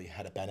nearly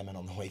had a bannerman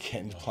on the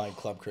weekend playing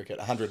club cricket,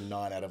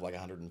 109 out of like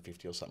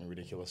 150 or something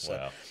ridiculous.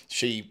 So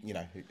she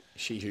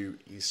who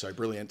is so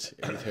brilliant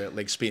with her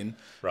leg spin,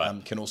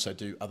 can also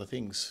do other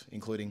things,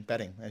 including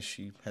batting, as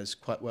she has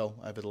quite well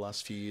over the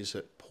last few years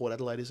at Port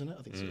Adelaide, isn't it?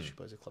 I think so. She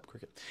plays a club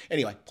cricket.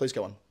 Anyway, please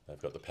go on.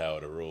 They've got the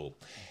power to rule.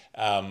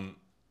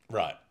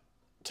 Right.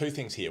 2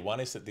 things here. One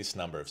is that this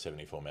number of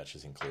 74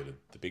 matches included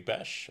the Big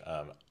Bash.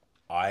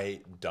 I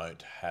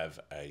don't have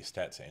a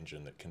stats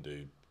engine that can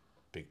do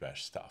Big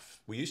Bash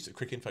stuff.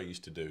 Cricinfo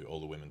used to do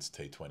all the women's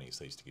T20s.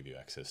 They used to give you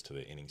access to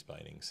the innings by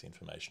innings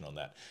information on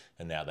that,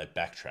 and now they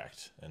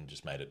backtracked and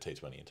just made it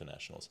T20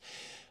 internationals.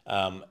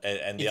 And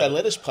if they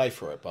let us pay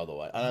for it, by the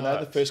way, and I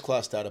know the first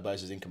class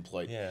database is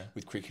incomplete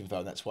with Cricinfo,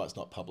 and that's why it's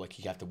not public.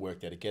 You have to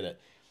work there to get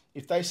it.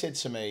 If they said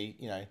to me,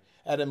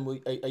 Adam,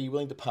 are you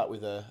willing to part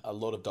with a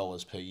lot of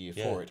dollars per year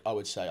for it? I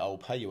would say I will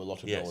pay you a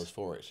lot of dollars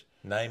for it.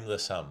 Name the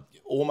sum.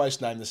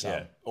 Almost name the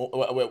sum.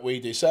 Yeah. We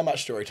do so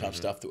much storytime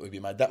stuff that would be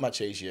made that much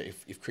easier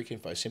if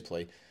Cricinfo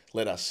simply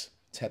let us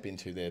tap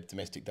into their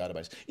domestic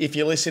database. If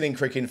you're listening,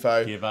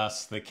 Cricinfo, give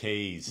us the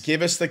keys.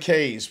 Give us the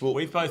keys. Well,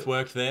 we've both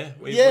worked there.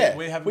 We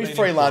haven't been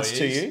freelanced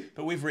to you,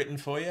 but we've written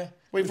for you.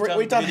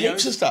 We've done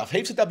heaps of stuff,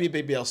 heaps of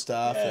WBBL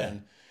stuff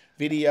and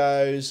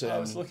videos. I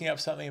was looking up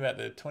something about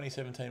the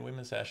 2017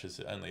 Women's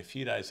Ashes only a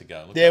few days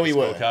ago. There we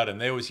were.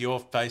 And there was your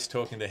face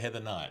talking to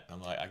Heather Knight.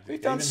 I'm like,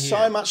 we've done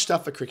so much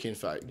stuff for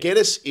Cricinfo. Get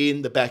us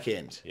in the back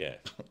end. Yeah.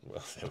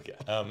 Well, there we go.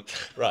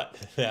 Right.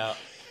 Now,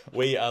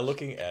 We are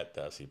looking at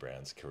Darcy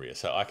Brown's career.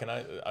 So I can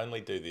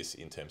only do this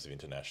in terms of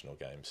international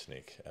games,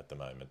 Nick, at the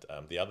moment.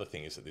 The other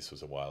thing is that this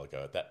was a while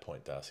ago. At that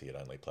point, Darcy had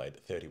only played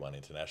 31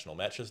 international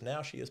matches.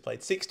 Now she has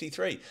played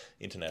 63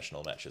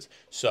 international matches.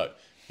 So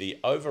the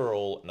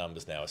overall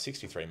numbers now are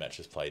 63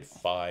 matches played,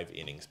 5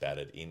 innings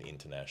batted in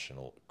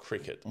international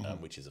cricket,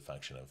 which is a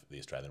function of the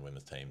Australian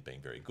women's team being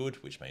very good,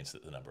 which means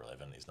that the number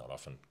 11 is not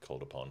often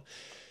called upon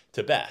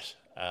to bat.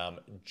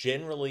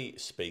 Generally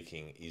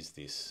speaking, is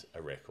this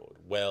a record?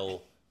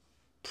 Well,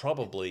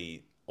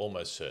 probably,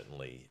 almost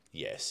certainly,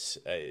 yes.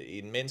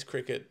 In men's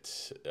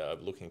cricket,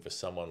 looking for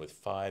someone with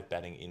 5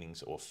 batting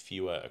innings or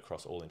fewer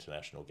across all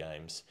international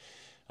games.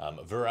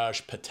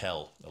 Viraj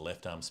Patel, a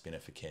left-arm spinner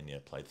for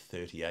Kenya, played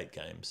 38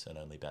 games and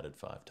only batted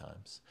 5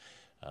 times.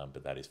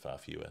 But that is far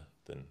fewer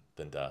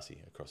than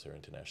Darcy across her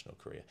international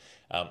career.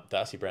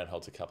 Darcy Brown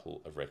holds a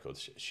couple of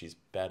records. She's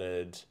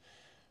batted,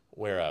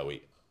 where are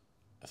we?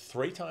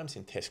 3 times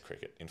in Test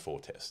cricket in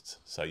 4 tests.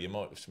 So you're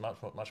much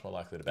more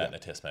likely to bat in a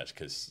Test match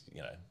because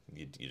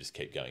you just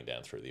keep going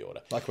down through the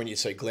order. Like when you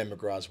see Glenn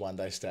McGrath's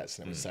one-day stats,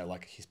 and it would say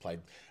like he's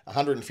played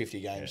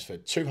 150 games for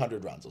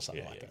 200 runs or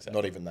something like that. Exactly.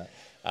 Not even that.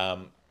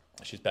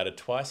 She's batted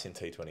twice in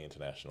T20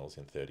 internationals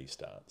in 30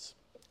 starts,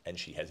 and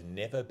she has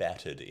never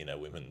batted in a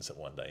women's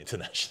one-day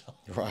international.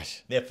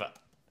 Right. Never.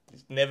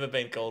 She's never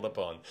been called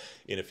upon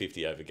in a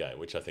 50-over game,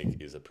 which I think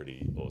is a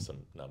pretty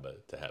awesome number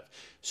to have.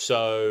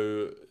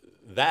 So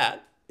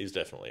that is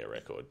definitely a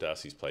record.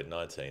 Darcy's played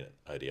 19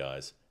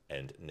 ODIs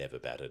and never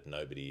batted.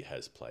 Nobody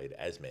has played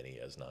as many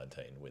as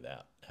 19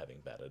 without having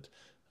batted.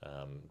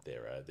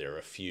 There are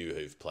a few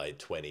who've played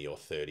 20 or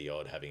 30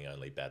 odd, having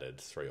only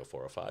batted 3 or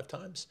 4 or 5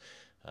 times.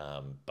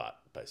 But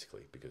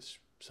basically,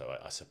 so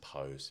I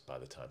suppose by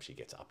the time she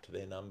gets up to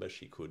their number,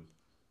 she could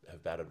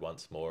have batted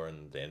once more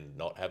and then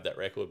not have that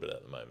record. But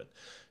at the moment,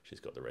 she's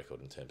got the record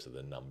in terms of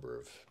the number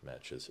of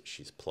matches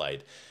she's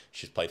played.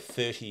 She's played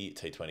 30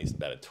 T20s and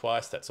batted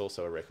twice. That's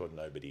also a record.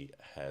 Nobody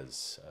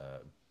has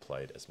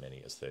played as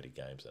many as 30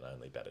 games and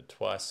only batted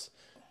twice.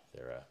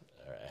 There are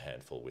a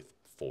handful with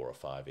 4 or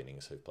 5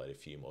 innings who've played a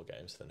few more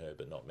games than her,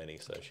 but not many,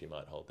 so she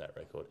might hold that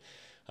record.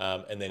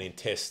 And then in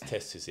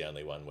Tests is the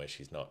only one where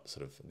she's not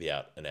sort of the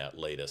out-and-out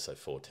leader, so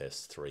 4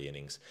 tests, 3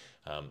 innings.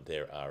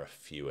 There are a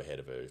few ahead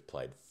of her who've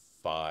played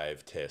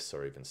 5 tests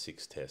or even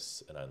 6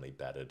 tests and only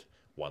batted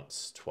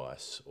once,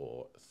 twice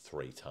or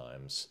 3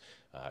 times.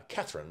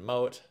 Catherine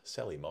Mowat,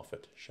 Sally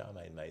Moffat,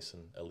 Charmaine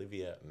Mason,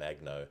 Olivia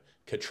Magno,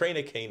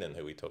 Katrina Keenan,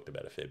 who we talked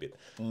about a fair bit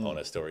on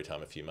a story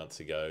time a few months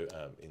ago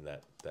in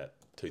that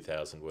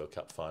 2000 World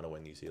Cup final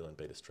when New Zealand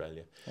beat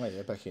Australia. Oh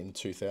yeah, back in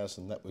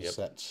 2000. That was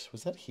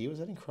Was that here? Was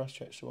that in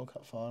Christchurch, the World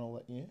Cup final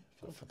that year?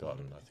 I've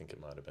forgotten. I think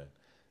it might have been.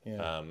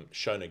 Yeah.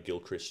 Shona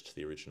Gilchrist,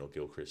 the original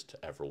Gilchrist,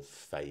 Avril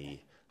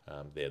Fahey.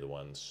 They're the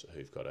ones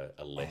who've got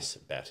a less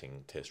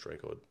batting test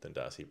record than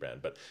Darcy Brown.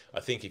 But I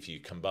think if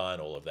you combine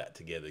all of that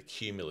together,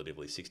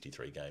 cumulatively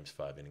 63 games,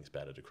 5 innings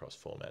batted across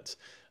formats,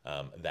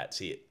 that's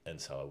it.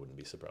 And so I wouldn't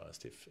be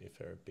surprised if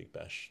her Big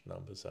Bash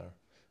numbers are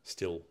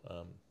still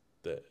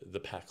the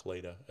pack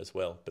leader as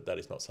well. But that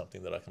is not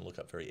something that I can look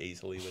up very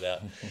easily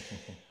without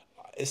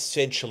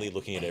essentially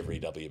looking at every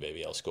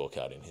WBBL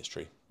scorecard in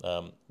history,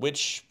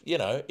 which,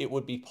 it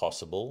would be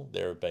possible.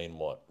 There have been,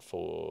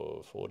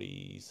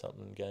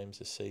 40-something games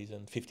a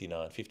season?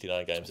 59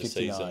 games a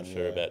season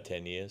for about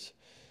 10 years.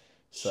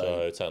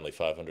 So it's only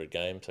 500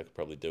 games. I could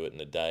probably do it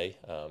in a day.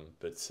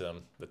 But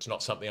that's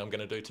not something I'm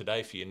going to do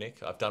today for you,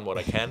 Nick. I've done what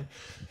I can.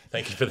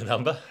 Thank you for the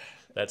number.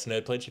 That's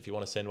Nerd Pledge. If you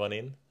want to send one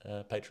in,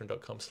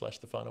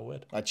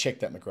 patreon.com/thefinalword. I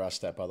checked that McGrath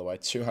stat, by the way.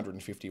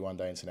 251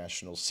 day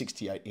internationals,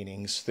 68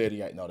 innings,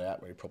 38 not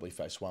out, where he probably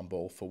faced 1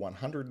 ball for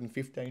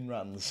 115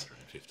 runs.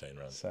 115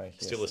 runs. So, yes,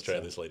 still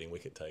Australia's leading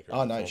wicket taker.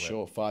 Oh, no,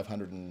 sure.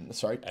 500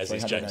 as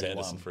is James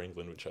Anderson for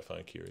England, which I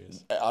find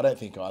curious. I don't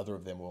think either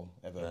of them will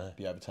ever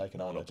be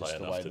overtaken either, just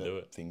the way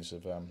that things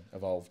have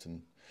evolved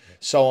and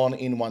so on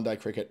in one-day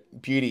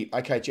cricket. Beauty.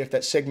 Okay, Jeff,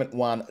 that's segment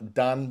 1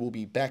 done. We'll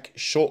be back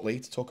shortly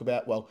to talk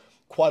about,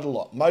 quite a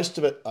lot. Most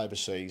of it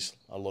overseas.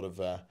 A lot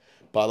of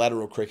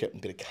bilateral cricket and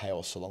a bit of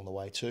chaos along the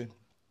way too.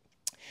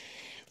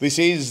 This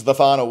is The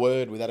Final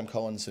Word with Adam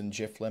Collins and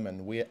Jeff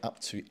Lemon. We're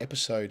up to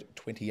episode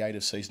 28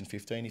 of season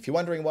 15. If you're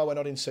wondering why we're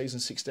not in season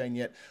 16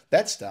 yet,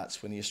 that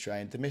starts when the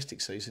Australian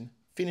domestic season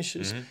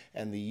finishes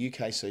and the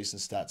UK season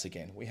starts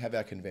again. We have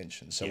our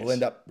convention. So we'll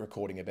end up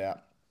recording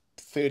about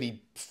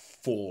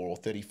 34 or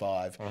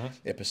 35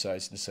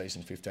 episodes in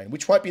season 15,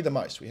 which won't be the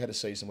most. We had a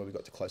season where we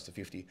got to close to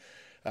 50.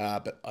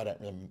 But I don't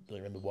really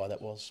remember why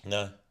that was.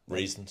 No,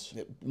 reasons.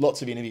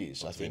 Lots of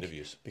interviews, I think.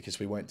 Interviews. Because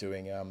we weren't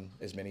doing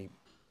as many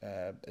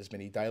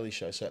daily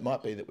shows. So it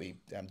might be that we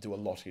do a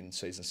lot in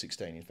season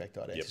 16. In fact,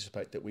 I'd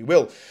anticipate that we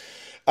will.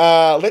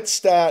 Let's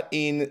start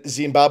in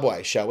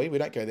Zimbabwe, shall we? We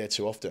don't go there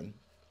too often.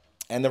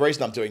 And the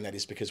reason I'm doing that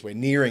is because we're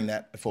nearing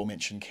that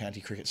aforementioned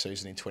county cricket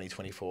season in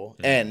 2024.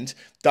 And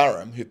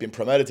Durham, who've been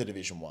promoted to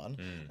Division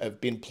 1,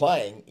 have been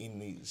playing in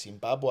the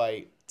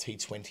Zimbabwe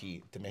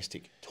T20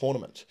 domestic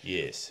tournament.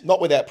 Yes.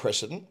 Not without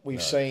precedent.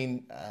 We've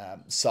seen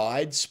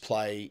sides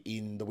play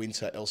in the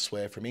winter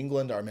elsewhere from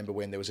England. I remember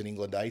when there was an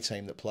England A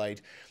team that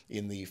played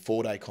in the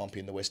 4-day comp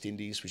in the West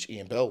Indies, which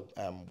Ian Bell,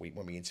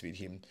 when we interviewed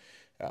him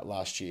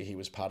last year, he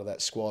was part of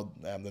that squad.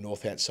 The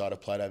Northants side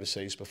have played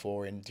overseas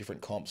before in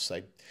different comps.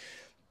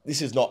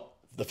 This is not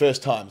the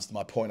first time, is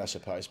my point, I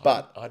suppose.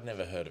 But I'd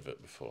never heard of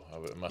it before. I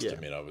must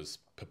admit I was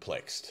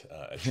perplexed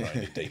at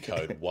trying to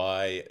decode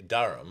why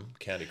Durham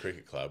County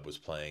Cricket Club was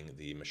playing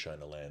the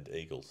Mashonaland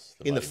Eagles.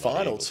 In the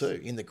final too,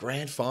 in the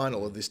grand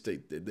final of this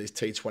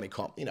T20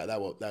 comp, you know,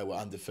 they were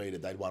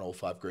undefeated. They'd won all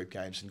 5 group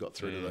games and got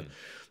through to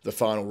the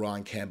final.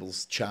 Ryan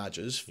Campbell's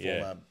Chargers,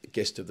 former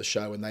guest of the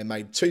show, and they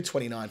made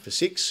 229 for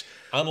 6.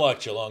 Unlike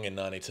Geelong in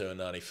 92 and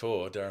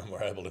 94, Durham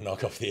were able to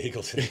knock off the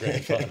Eagles in the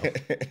grand final.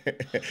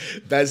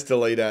 Baz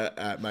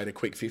DeLita made a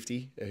quick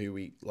 50, who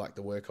we like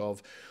the work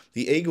of.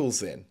 The Eagles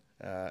then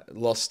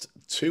lost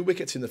 2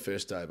 wickets in the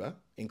first over,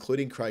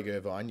 including Craig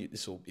Irvine.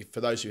 For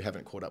those who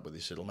haven't caught up with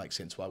this, it'll make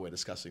sense why we're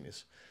discussing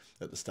this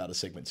at the start of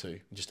segment 2 in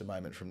just a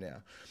moment from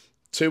now.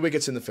 2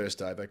 wickets in the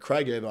first over.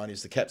 Craig Irvine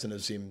is the captain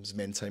of Zim's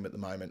men team at the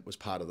moment, was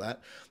part of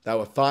that. They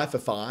were 5 for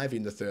 5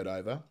 in the third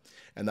over,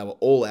 and they were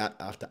all out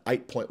after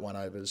 8.1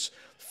 overs.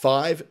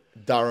 5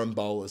 Durham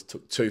bowlers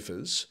took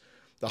twofers.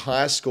 The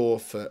highest score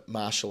for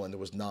Mashonaland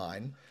was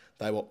 9.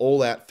 They were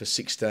all out for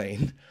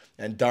 16,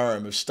 and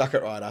Durham have stuck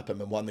it right up and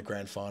won the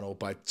grand final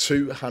by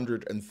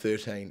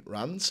 213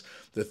 runs,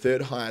 the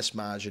third highest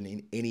margin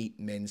in any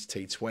men's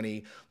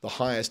T20, the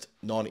highest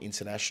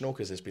non-international,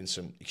 because there's been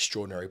some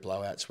extraordinary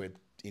blowouts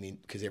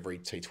because every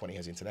T20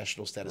 has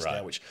international status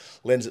now, which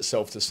lends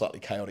itself to slightly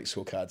chaotic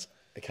scorecards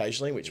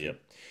occasionally, which we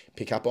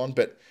pick up on.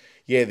 But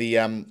yeah,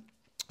 the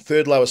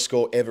third lowest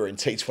score ever in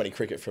T20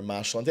 cricket from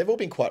Mashonaland. They've all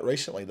been quite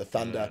recently. The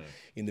Thunder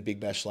in the Big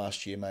Bash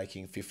last year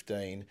making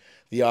 15.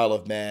 The Isle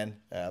of Man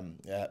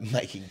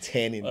making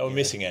 10. They were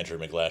missing Andrew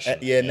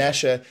McGlashan.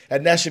 Nasher.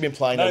 Had Nasher been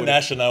playing... No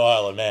Nasher, no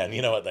Isle of Man.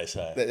 You know what they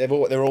say.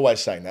 They're always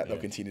saying that. They'll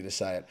continue to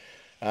say it.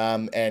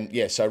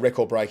 So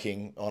record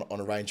breaking on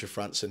a range of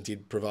fronts, and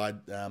did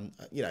provide,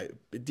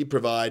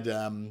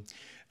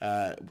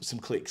 some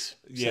clicks,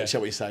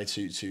 shall we say,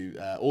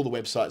 to all the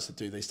websites that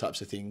do these types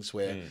of things,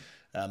 where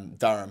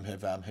Durham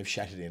have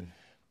shattered in.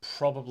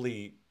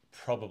 Probably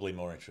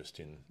more interest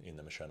in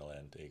the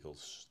Mashonaland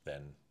Eagles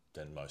than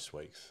most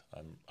weeks.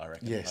 I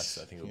reckon. Yes.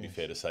 I think it would be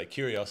fair to say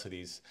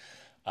curiosities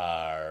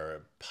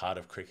are part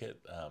of cricket.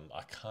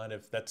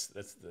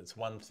 That's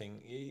one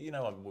thing. You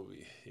know,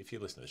 if you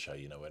listen to the show,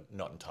 you know we're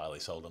not entirely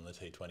sold on the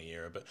T20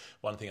 era, but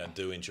one thing I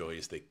do enjoy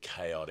is the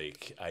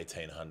chaotic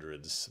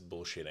 1800s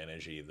bullshit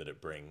energy that it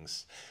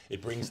brings.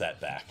 It brings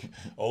that back.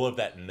 All of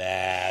that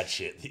mad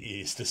shit that you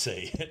used to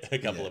see a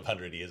couple of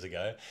 100 years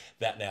ago,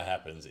 that now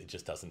happens. It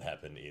just doesn't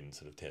happen in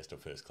sort of test or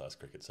first class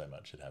cricket so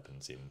much. It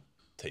happens in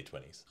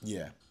T20s.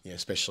 Yeah,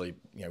 especially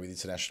with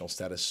international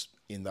status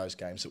in those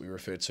games that we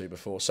referred to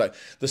before. So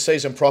the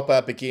season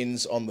proper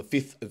begins on the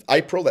 5th of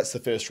April. That's the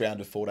first round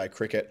of 4-day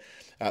cricket.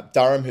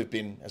 Durham, who've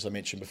been, as I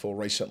mentioned before,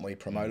 recently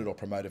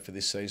promoted for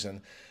this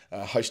season,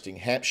 hosting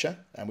Hampshire,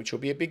 which will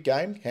be a big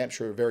game.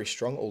 Hampshire are very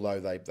strong, although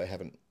they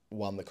haven't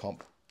won the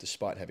comp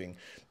despite having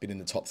been in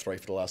the top 3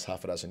 for the last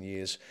half a dozen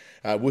years.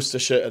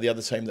 Worcestershire are the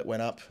other team that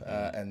went up,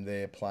 and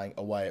they're playing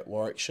away at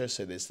Warwickshire.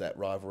 So there's that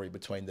rivalry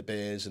between the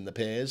Bears and the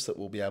Pears that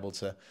will be able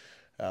to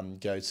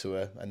go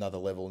to another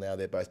level now.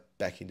 They're both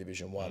back in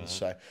Division 1.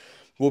 So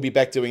we'll be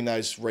back doing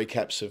those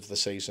recaps of the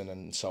season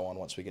and so on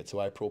once we get to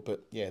April.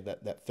 But yeah,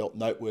 that felt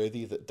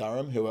noteworthy that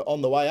Durham, who are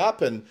on the way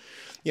up, and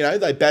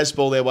they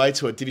baseball their way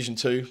to a Division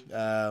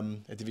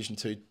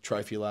 2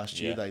 trophy last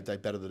year. They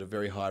batted at a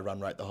very high run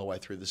rate the whole way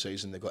through the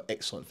season. They've got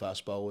excellent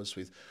fast bowlers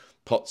with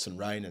Potts and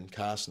Rain and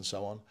Cast and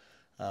so on.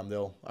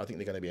 I think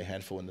they're going to be a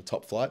handful in the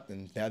top flight,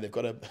 and now they've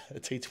got a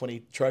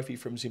T20 trophy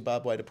from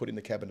Zimbabwe to put in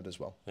the cabinet as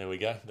well. There we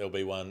go. There'll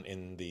be one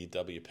in the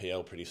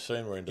WPL pretty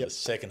soon. We're into the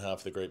second half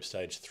of the group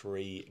stage,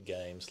 3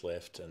 games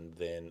left, and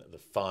then the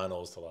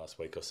finals the last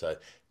week or so.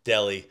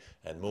 Delhi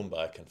and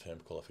Mumbai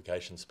confirmed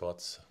qualification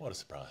spots. What a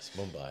surprise.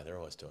 Mumbai, they're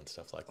always doing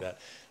stuff like that.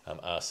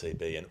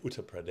 RCB and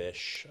Uttar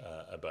Pradesh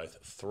are both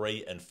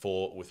 3 and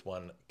 4 with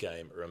 1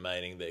 game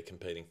remaining. They're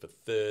competing for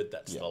 3rd.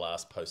 That's the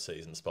last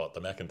postseason spot, the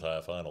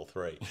McIntyre Final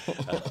 3.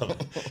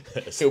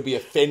 He'll be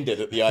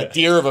offended at the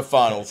idea of a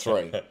Final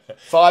 3.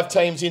 5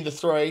 teams into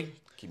 3.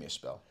 Give me a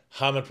spell.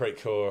 Harmanpreet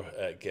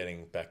Kaur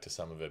getting back to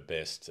some of her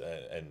best,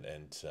 and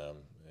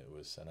it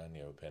was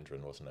Ananya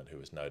Upendran, wasn't it, who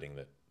was noting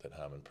that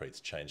Harmanpreet's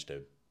changed her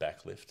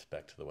backlift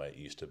back to the way it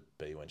used to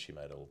be when she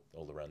made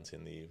all the runs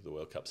in the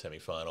World Cup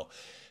semi-final.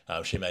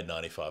 She made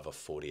 95 off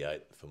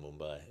 48 for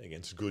Mumbai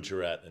against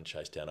Gujarat and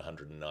chased down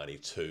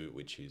 192,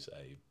 which is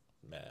a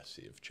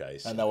massive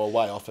chase. And they were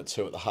way off it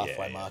too at the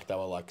halfway mark. They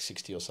were like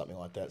 60 or something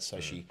like that. So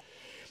she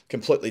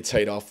completely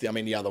teed off.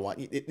 The other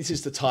one, this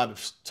is the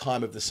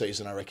time of the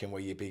season, I reckon,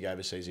 where your big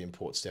overseas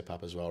imports step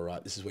up as well,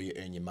 right? This is where you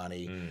earn your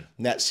money.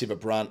 Nat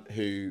Sivabrunt,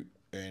 who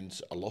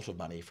earns a lot of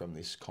money from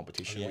this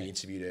competition. Oh, yeah. We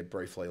interviewed her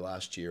briefly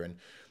last year, and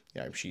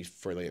she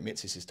freely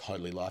admits this is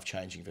totally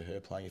life-changing for her,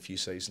 playing a few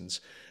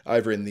seasons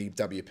over in the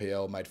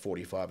WPL, made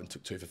 45 and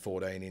took 2 for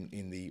 14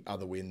 in the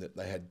other win that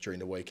they had during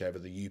the week over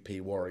the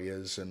UP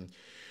Warriors. And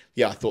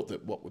yeah, I thought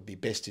that what would be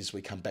best is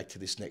we come back to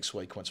this next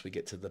week once we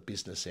get to the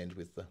business end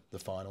with the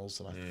finals.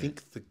 And I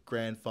think the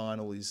grand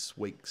final is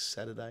week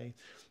Saturday.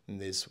 And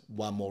there's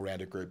one more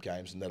round of group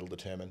games, and that'll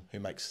determine who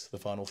makes the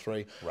final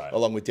 3, right,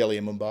 along with Delhi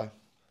and Mumbai.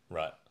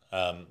 Right.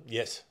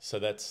 Yes, so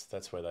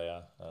that's where they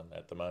are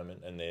at the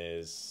moment, and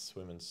there's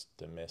women's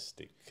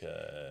domestic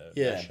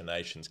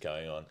machinations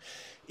going on.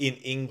 In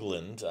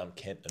England,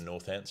 Kent and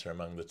Northants are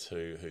among the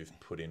 2 who've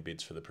put in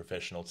bids for the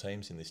professional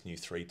teams in this new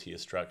 3-tier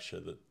structure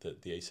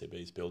that the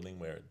ECB is building,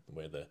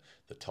 where the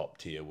top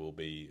tier will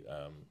be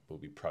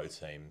pro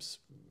teams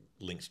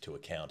linked to a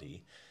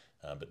county.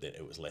 But then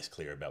it was less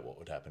clear about what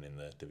would happen in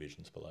the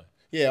divisions below.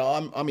 Yeah,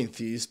 I'm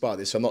enthused by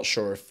this. I'm not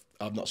sure if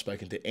I've not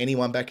spoken to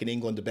anyone back in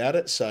England about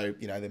it, so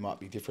there might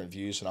be different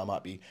views, and I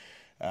might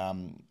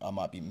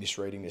be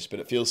misreading this. But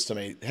it feels to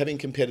me, having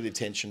competitive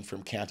tension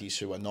from counties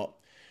who are not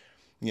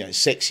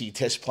sexy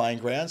test playing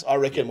grounds. I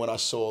reckon when I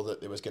saw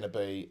that there was going to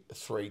be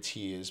 3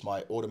 tiers,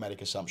 my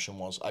automatic assumption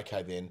was,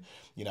 okay, then,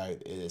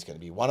 there's going to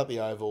be one at the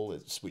Oval,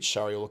 which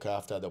Surrey will look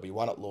after. There'll be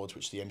one at Lords,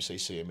 which the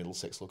MCC and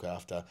Middlesex look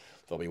after.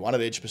 There'll be one at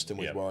Edgbaston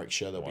with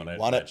Warwickshire. There'll be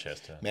one at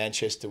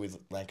Manchester with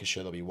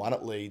Lancashire. There'll be one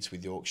at Leeds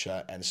with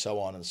Yorkshire, and so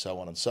on and so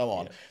on and so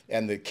on. Yep.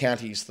 And the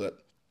counties that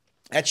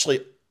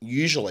actually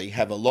usually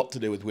have a lot to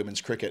do with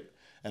women's cricket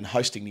and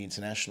hosting the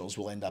internationals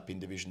will end up in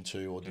Division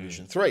 2 or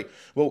Division 3.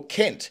 Well,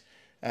 Kent,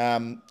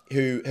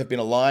 who have been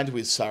aligned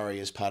with Surrey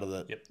as part of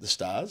the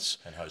Stars.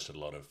 And hosted a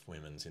lot of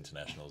women's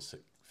internationals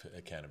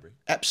at Canterbury.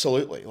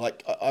 Absolutely.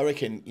 Like, I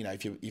reckon,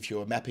 if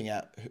you're mapping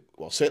out,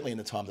 well, certainly in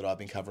the time that I've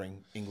been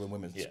covering England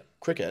women's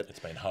cricket. It's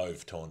been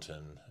Hove,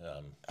 Taunton,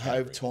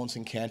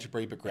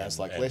 Canterbury, but grounds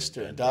like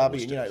Leicester and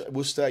Derby, and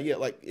Worcester. Yeah,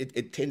 like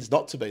it tends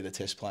not to be the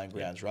test playing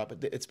grounds, right?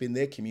 But it's been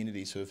their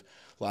communities who have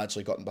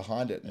largely gotten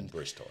behind it. And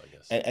Bristol, I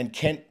guess. And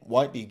Kent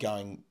won't be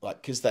going,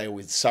 because they are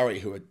with Surrey,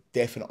 who are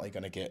definitely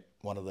going to get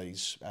one of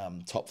these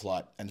top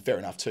flight, and fair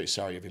enough too.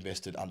 Surrey have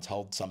invested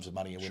untold sums of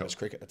money in women's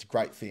cricket. That's a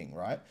great thing,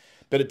 right?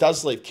 But it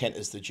does leave Kent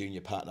as the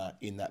junior partner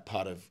in that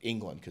part of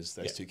England, because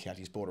those 2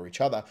 counties border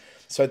each other.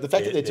 So the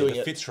fact that they're doing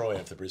the Fitzroy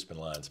of the Brisbane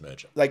Lions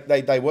merger.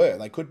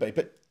 They could be.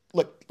 But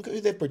look at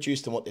who they've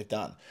produced and what they've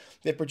done.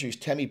 They've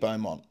produced Tammy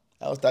Beaumont,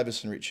 Alice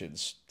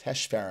Davison-Richards,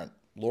 Tash Farrant,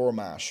 Laura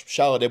Marsh,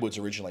 Charlotte Edwards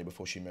originally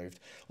before she moved,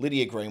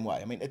 Lydia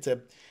Greenway. I mean, it's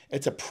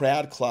a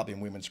proud club in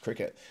women's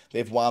cricket.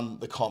 They've won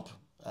the comp,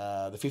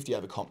 the 50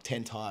 over comp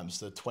 10 times,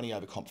 the 20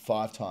 over comp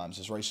 5 times.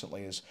 As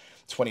recently as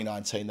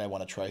 2019, they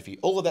won a trophy.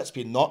 All of that's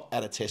been not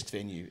at a test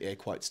venue, air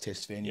quotes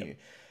test venue.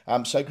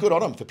 Yep. So good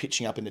on them for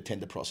pitching up in the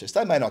tender process.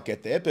 They may not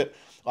get there, but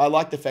I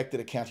like the fact that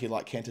a county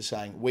like Kent is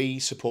saying, we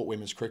support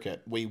women's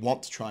cricket, we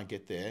want to try and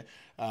get there,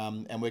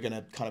 and we're going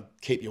to kind of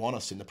keep you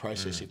honest in the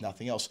process, if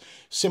nothing else.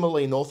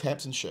 Similarly,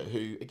 Northamptonshire,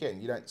 who,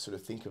 again, you don't sort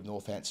of think of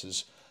Northants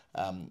as...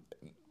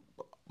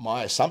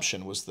 my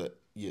assumption was that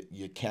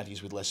your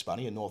counties with less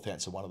money, and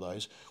Northants are one of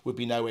those, would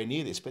be nowhere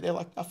near this. But they're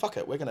like, oh, fuck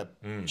it, we're going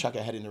to chuck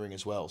our head in the ring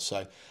as well.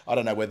 So I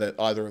don't know whether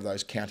either of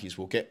those counties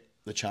will get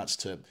the chance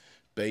to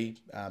be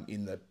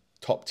in the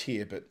top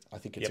tier, but I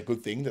think it's a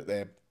good thing that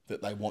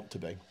they want to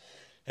be.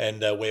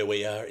 And where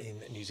we are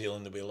in New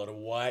Zealand, there'll be a lot of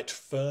white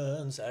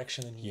ferns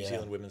action. The New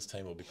Zealand women's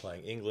team will be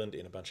playing England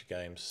in a bunch of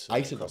games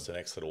across the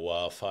next little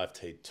while. 5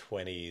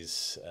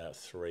 T20s,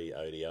 3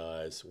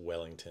 ODIs,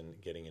 Wellington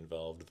getting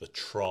involved, the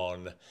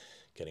Tron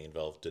getting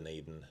involved,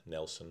 Dunedin,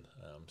 Nelson.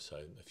 So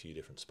a few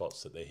different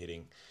spots that they're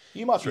hitting.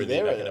 You might be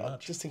there.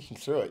 Just thinking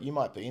through it, you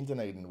might be in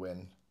Dunedin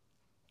when...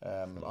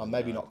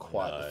 maybe not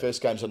quite. No. The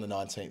first game's on the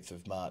 19th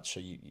of March, so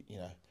you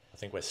know... I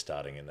think we're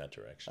starting in that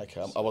direction.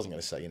 Okay, so. I wasn't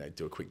going to say,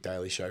 do a quick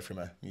daily show from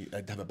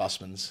have a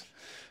busman's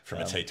from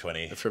a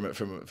T20 from a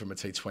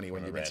T20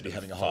 when you're meant to be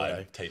having a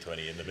holiday.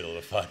 T20 in the middle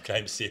of a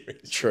 5-game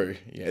series. True.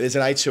 Yeah, there's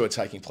an A-tour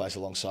taking place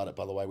alongside it,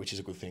 by the way, which is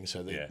a good thing.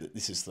 So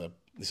this is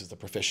the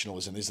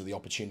professionalism. These are the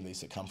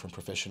opportunities that come from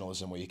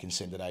professionalism, where you can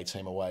send an A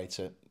team away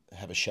to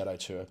have a shadow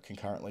tour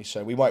concurrently.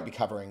 So we won't be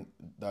covering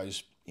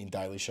those in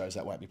daily shows.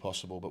 That won't be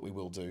possible, but we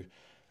will do.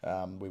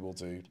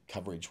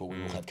 Coverage. Well,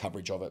 we will have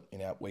coverage of it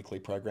in our weekly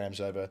programs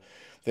over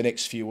the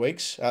next few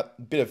weeks. A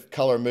bit of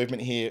colour and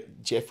movement here,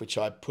 Jeff, which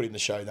I put in the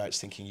show notes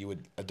thinking you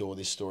would adore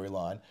this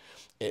storyline.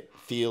 It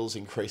feels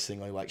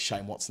increasingly like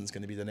Shane Watson's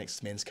going to be the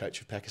next men's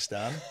coach of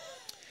Pakistan.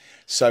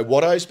 So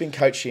Watto's been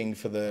coaching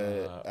for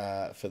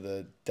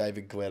the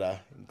David Gletta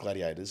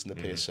Gladiators in the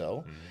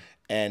PSL,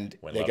 and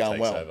they're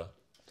going well.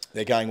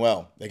 They're going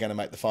well. They're going to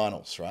make the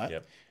finals, right?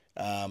 Yep.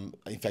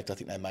 In fact, I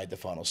think they made the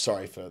finals.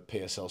 Sorry for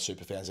PSL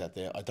superfans out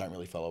there. I don't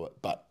really follow it,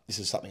 but this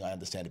is something I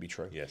understand to be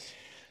true. Yes.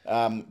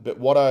 But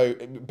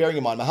Watto, bearing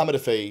in mind, Mohammed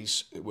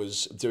Hafiz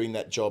was doing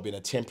that job in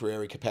a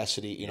temporary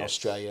capacity in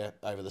Australia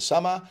over the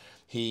summer.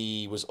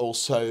 He was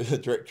also the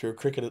director of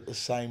cricket at the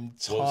same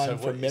time,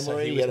 from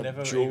memory. He had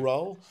a dual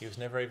role. He was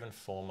never even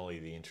formally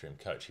the interim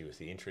coach. He was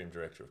the interim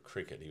director of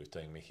cricket. He was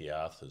doing Mickey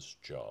Arthur's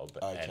job.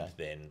 And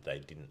then they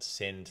didn't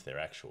send their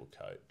actual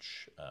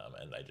coach,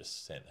 and they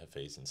just sent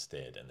Hafiz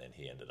instead. And then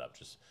he ended up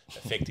just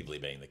effectively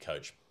being the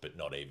coach, but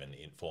not even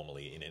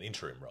formally in an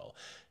interim role.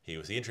 He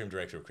was the interim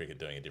director of cricket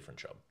doing a different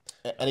job.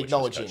 And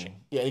acknowledging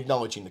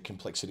the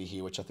complexity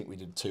here, which I think we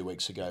did 2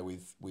 weeks ago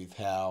with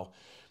how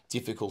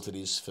difficult it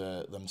is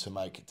for them to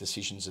make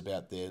decisions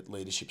about their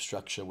leadership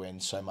structure when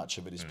so much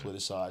of it is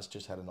politicised.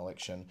 Just had an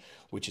election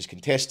which is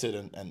contested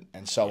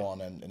and so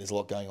on, and there's a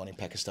lot going on in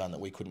Pakistan that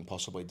we couldn't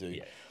possibly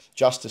do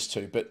justice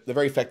to. But the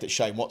very fact that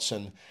Shane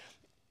Watson,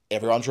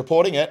 everyone's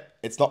reporting it,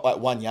 it's not like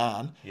one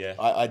yarn. Yeah.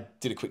 I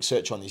did a quick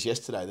search on this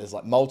yesterday. There's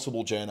like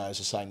multiple journos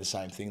are saying the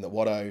same thing, that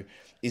Watto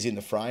is in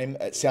the frame.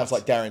 It sounds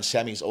like Darren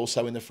Sammy's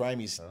also in the frame.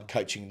 He's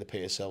coaching the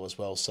PSL as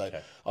well. So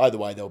either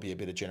way, there'll be a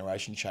bit of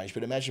generation change.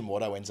 But imagine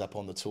Watto ends up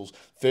on the tools.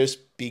 First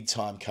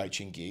big-time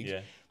coaching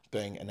gig,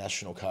 being a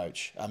national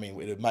coach. I mean,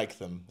 it would make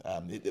them,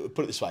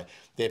 put it this way,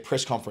 their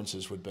press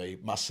conferences would be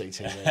must-see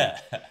TV.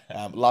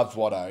 Love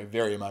Watto,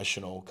 very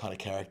emotional kind of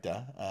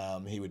character.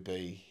 It would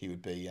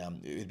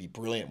be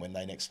brilliant when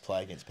they next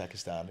play against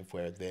Pakistan if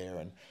we're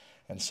there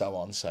and so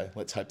on. So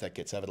let's hope that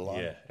gets over the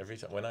line. Yeah, every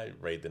time when I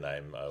read the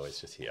name, I always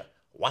just hear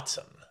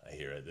Watson. I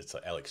hear it. It's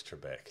like Alex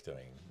Trebek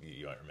doing.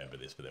 You won't remember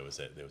this, but there was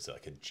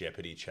like a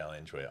Jeopardy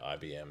challenge where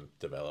IBM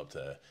developed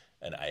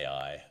an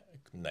AI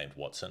named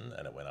Watson,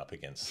 and it went up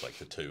against like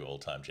the 2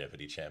 all-time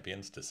Jeopardy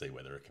champions to see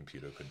whether a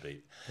computer could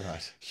beat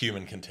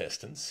human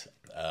contestants.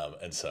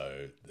 And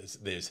so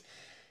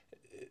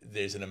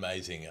there's an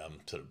amazing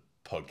sort of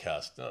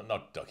podcast,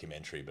 not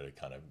documentary, but a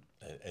kind of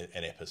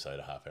an episode,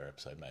 a half-hour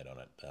episode made on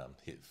it.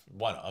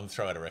 Why not? I'm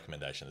throwing out a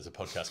recommendation. There's a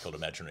podcast called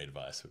Imaginary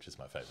Advice, which is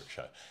my favourite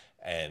show,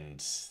 and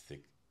the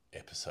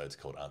episode's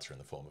called Answer in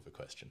the Form of a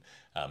Question,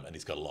 and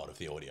he's got a lot of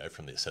the audio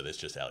from this. So there's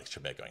just Alex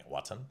Trebek going,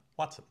 Watson,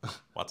 Watson,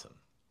 Watson,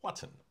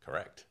 Watson,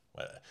 correct.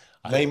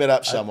 Name it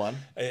up, someone.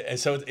 And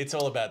so it's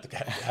all about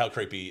how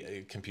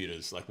creepy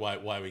computers, like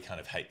why we kind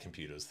of hate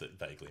computers that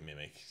vaguely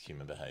mimic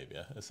human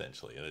behaviour,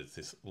 essentially. There's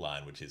this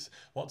line which is,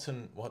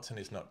 Watson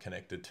is not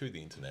connected to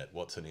the internet.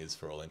 Watson is,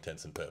 for all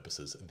intents and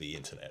purposes, the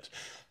internet.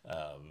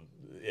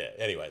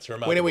 Anyway, it's a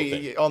remarkable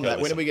thing.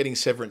 When are we getting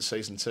Severance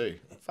Season 2?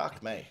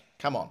 Fuck me.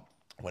 Come on.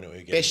 When are we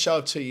getting... Best show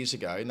of 2 years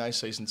ago, no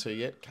Season 2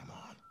 yet? Come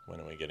on. When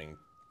are we getting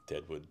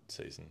Deadwood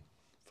Season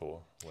 4,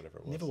 whatever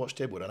it was? Never watched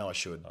Deadwood. I know I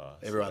should.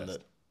 Everyone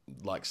that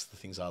likes the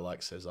things I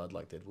like says I'd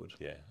like Deadwood.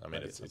 Yeah, I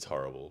mean, it's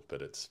horrible,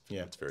 but it's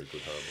very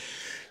good horrible.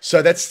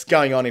 So that's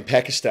going on in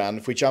Pakistan.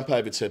 If we jump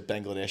over to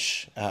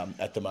Bangladesh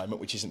at the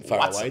moment, which isn't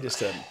far away,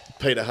 just a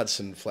Peter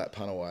Hudson flat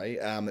pun away.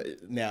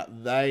 Now,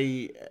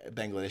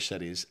 Bangladesh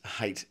that is,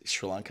 hate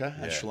Sri Lanka,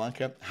 and Sri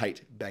Lanka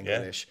hate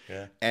Bangladesh.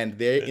 And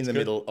they're in the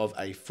middle of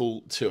a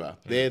full tour.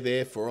 They're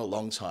there for a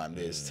long time.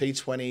 There's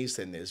T20s,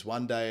 then there's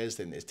one-dayers,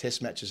 then there's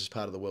test matches as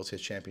part of the World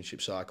Test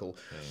Championship cycle.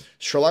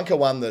 Sri Lanka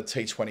won the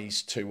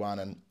T20s 2-1,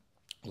 and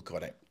look, I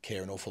don't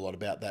care an awful lot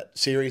about that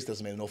series.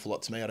 Doesn't mean an awful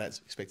lot to me. I don't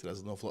expect it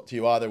does an awful lot to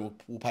you either.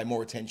 We'll pay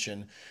more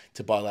attention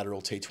to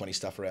bilateral T20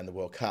 stuff around the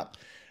World Cup.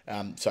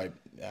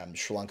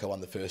 Sri Lanka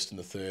won the first and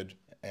the third,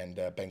 and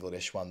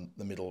Bangladesh won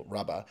the middle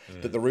rubber.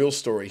 But the real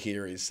story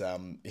here is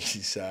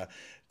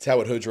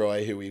Tawad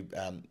Hudroy, who we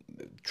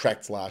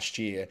tracked last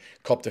year,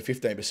 copped a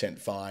 15%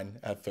 fine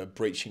for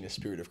breaching the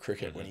spirit of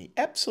cricket when he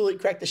absolutely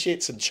cracked the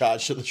shits and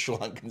charged at the Sri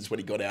Lankans when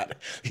he got out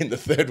in the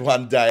third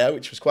one-dayer,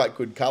 which was quite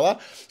good colour.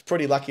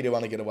 Pretty lucky to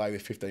only get away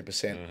with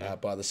 15%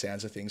 by the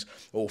sounds of things,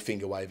 all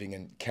finger-waving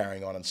and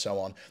carrying on and so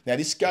on. Now,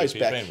 this goes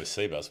back... If he'd been with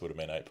CBUS, would have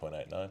been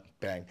 8.89.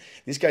 Bang.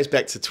 This goes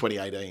back to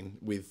 2018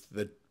 with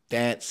the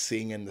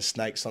dancing and the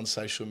snakes on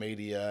social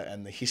media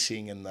and the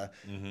hissing and the...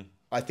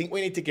 I think we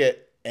need to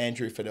get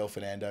Andrew Fidel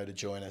Fernando to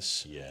join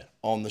us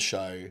on the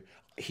show.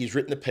 He's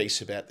written a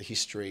piece about the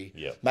history.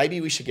 Maybe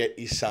we should get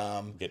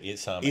Issam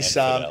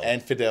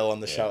and Fidel on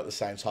the show at the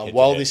same time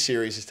while this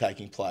series is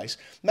taking place.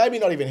 Maybe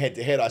not even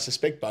head-to-head. I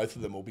suspect both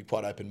of them will be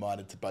quite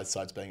open-minded to both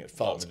sides being at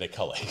fault. They're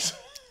colleagues.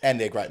 And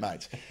they're great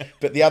mates.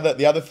 But the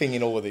other thing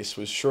in all of this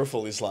was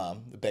Shuraful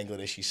Islam, the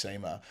Bangladeshi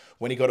seamer,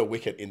 when he got a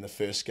wicket in the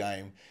first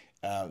game,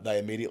 they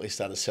immediately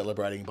started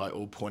celebrating by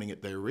all pointing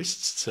at their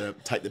wrists to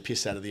take the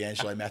piss out of the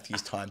Angelo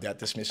Matthews timed out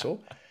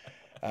dismissal.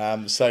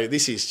 So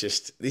this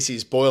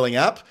is boiling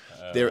up.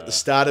 They're at the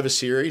start of a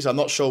series. I'm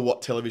not sure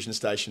what television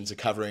stations are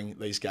covering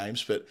these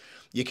games, but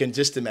you can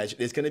just imagine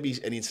there's going to be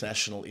an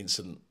international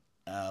incident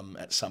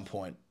at some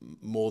point,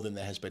 more than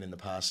there has been in the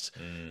past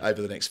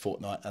over the next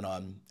fortnight, and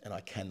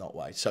I cannot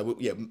wait. So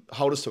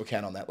hold us to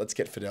account on that. Let's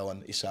get Fidel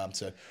and Issam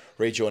to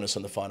rejoin us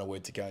on the final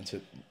word to go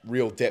into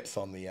real depth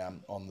on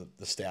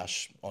the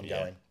stoush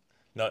ongoing.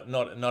 Not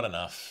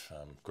enough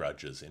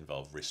grudges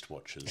involve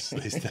wristwatches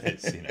these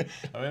days.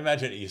 I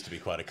imagine it used to be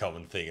quite a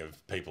common thing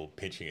of people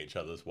pinching each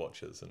other's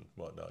watches and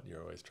whatnot.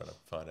 You're always trying to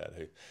find out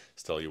who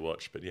stole your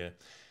watch. But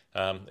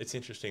it's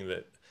interesting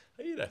that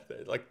You know,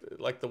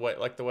 like the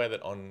way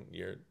that on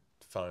your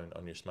phone,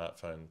 on your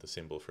smartphone, the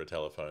symbol for a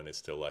telephone is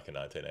still like a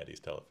 1980s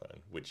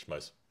telephone, which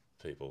most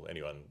people,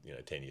 anyone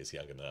 10 years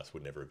younger than us,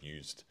 would never have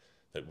used.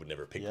 That would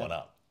never have picked one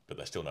up, but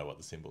they still know what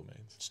the symbol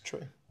means. It's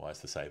true. Why is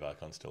the save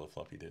icon still a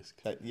floppy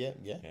disk? Yeah.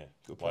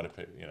 Good point.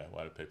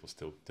 Why do people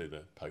still do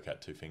the poke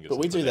out two fingers? But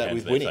we do that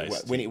with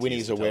Winnie.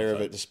 Winnie's aware of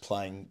it, just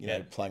playing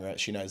around.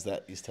 She knows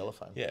that is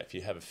telephone. Yeah, if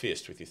you have a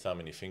fist with your thumb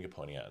and your finger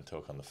pointing out and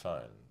talk on the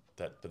phone,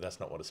 but that's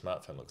not what a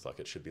smartphone looks like.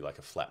 It should be like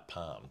a flat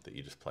palm that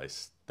you just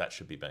place. That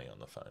should be being on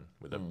the phone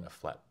with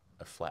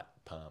a flat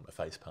palm, a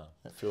face palm.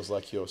 It feels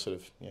like you're sort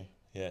of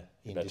you're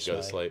about to go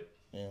to sleep.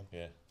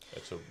 Yeah.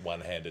 It's a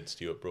one-handed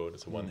Stuart Broad.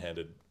 It's a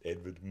one-handed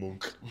Edward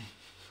Munch.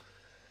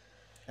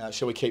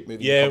 Shall we keep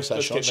moving? Yeah, the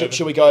conversation on?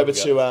 Shall we go over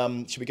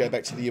to? Should we go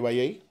back to the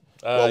UAE?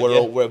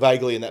 We're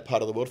vaguely in that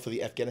part of the world for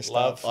the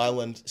Afghanistan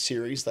Island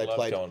series. They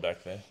played going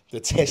back there. The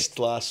test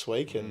last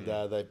week, and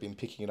they've been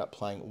picking it up,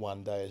 playing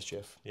one day, as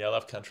Jeff. Yeah, I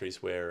love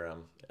countries where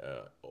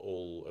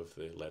all of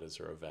the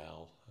letters are a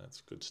vowel. That's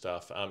good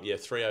stuff. 3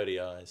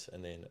 ODIs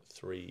and then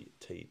 3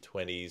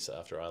 T20s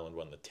after Ireland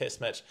won the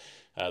test match.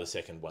 The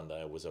second one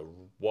day was a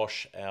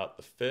wash out.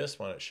 The first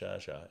one at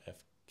Sharjah,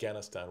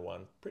 Afghanistan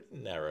won pretty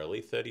narrowly,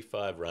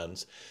 35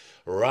 runs.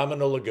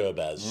 Ramanullah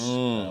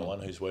Gurbaz,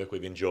 one whose work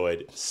we've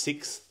enjoyed,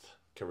 6th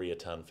career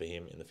ton for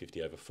him in the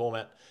 50-over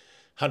format.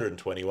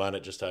 121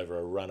 at just over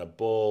a run a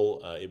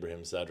ball.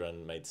 Ibrahim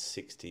Zadran made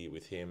 60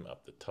 with him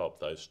up the top.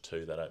 Those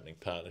two, that opening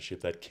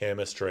partnership, that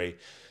chemistry.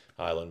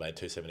 Ireland made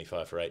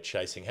 275 for 8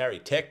 chasing. Harry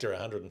Tector,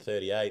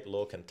 138.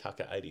 Lorcan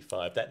Tucker,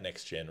 85. That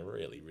next gen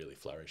really, really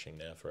flourishing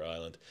now for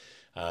Ireland.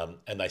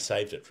 And they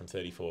saved it from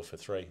 34 for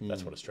 3.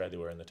 That's what Australia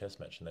were in the test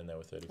match, and then they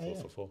were 34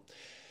 for 4.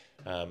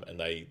 And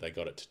they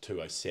got it to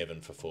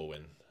 207 for 4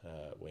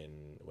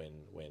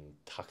 when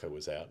Tucker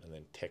was out, and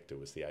then Tector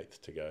was the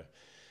 8th to go.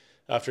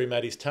 After he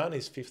made his ton,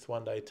 his 5th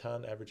one-day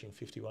ton, averaging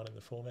 51 in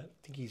the format.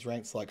 I think he's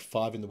ranked like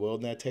 5 in the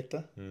world now,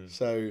 Tector.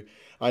 So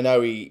I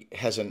know he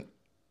hasn't...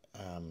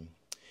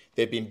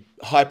 there have been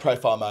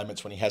high-profile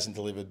moments when he hasn't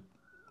delivered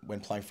when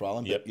playing for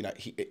Ireland. Yep. But,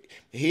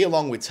 he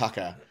along with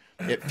Tucker,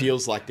 it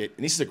feels like that...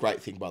 And this is a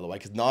great thing, by the way,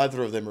 because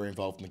neither of them are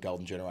involved in the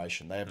Golden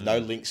Generation. They have no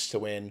links to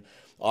when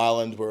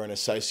Ireland were an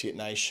associate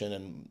nation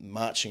and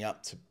marching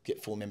up to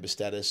get full member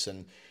status,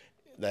 and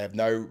they have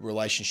no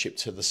relationship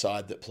to the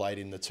side that played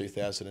in the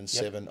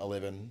 2007,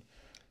 11,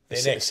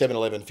 7,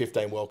 11,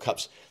 15 World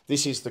Cups.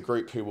 This is the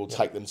group who will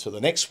take them to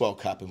the next World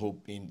Cup,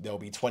 and they'll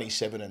be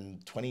 27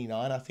 and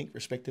 29, I think,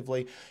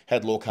 respectively.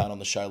 Had Lorcan on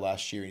the show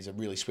last year. He's a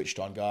really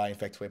switched-on guy. In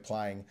fact, we're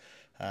playing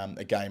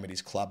a game at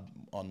his club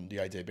on the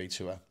ADB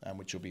tour,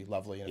 which will be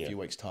lovely in a few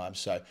weeks' time.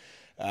 So,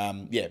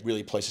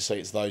 really pleased to see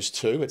it's those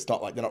two. It's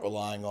not like they're not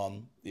relying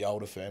on the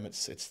older firm.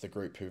 It's the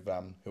group who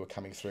are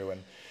coming through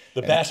and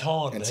the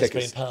baton has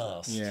been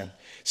passed. Yeah.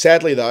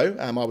 Sadly, though,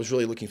 I was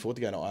really looking forward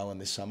to going to Ireland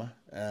this summer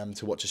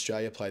to watch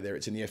Australia play there.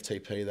 It's in the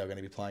FTP. They're going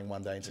to be playing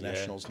one-day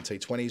internationals and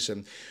T20s,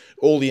 and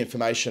all the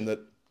information that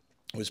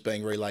was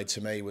being relayed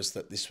to me was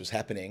that this was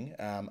happening.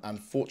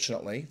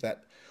 Unfortunately,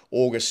 that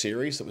August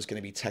series that was going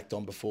to be tacked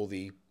on before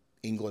the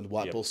England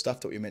white ball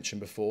stuff that we mentioned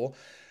before,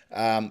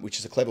 which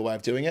is a clever way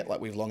of doing it. Like,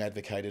 we've long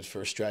advocated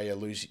for Australia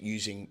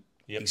using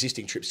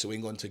existing trips to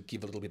England to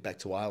give a little bit back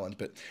to Ireland,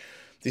 but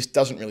this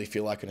doesn't really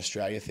feel like an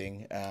Australia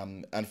thing.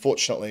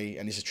 Unfortunately,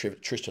 and this is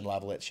Tristan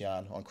Lavallette's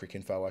yarn on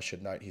Cricinfo, I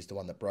should note, he's the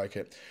one that broke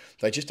it.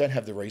 They just don't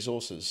have the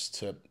resources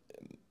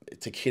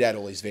to kit out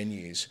all these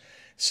venues.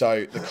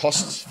 So the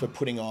costs for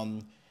putting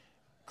on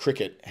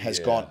cricket has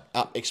gone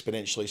up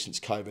exponentially since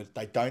COVID.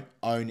 They don't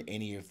own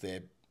any of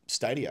their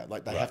stadia.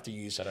 Like, they have to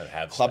use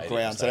club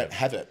grounds. They don't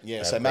have it.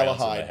 Yeah, so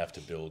Malahide... They have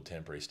to build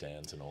temporary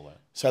stands and all that.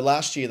 So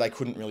last year they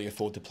couldn't really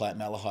afford to play at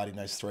Malahide in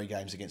those 3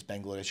 games against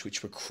Bangladesh,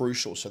 which were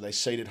crucial. So they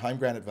ceded home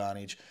ground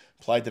advantage,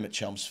 played them at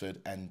Chelmsford,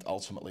 and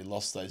ultimately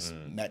lost those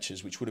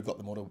matches, which would have got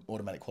them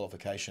automatic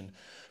qualification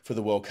for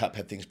the World Cup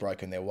had things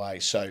broken their way.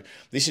 So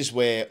this is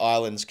where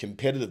Ireland's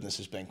competitiveness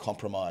has been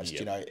compromised.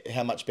 You know,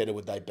 how much better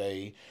would they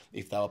be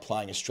if they were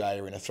playing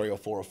Australia in a 3 or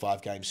 4 or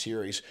 5 game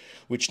series,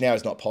 which now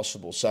is not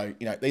possible. So,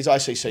 these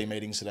ICC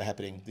meetings that are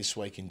happening this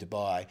week in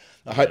Dubai,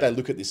 I hope they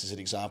look at this as an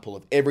example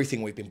of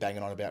everything we've been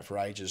banging on about for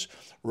ages.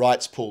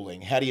 Rights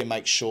pooling. How do you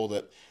make sure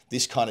that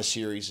this kind of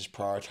series is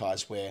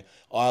prioritised, where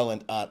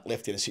Ireland aren't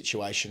left in a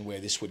situation where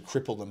this would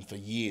cripple them for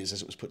years,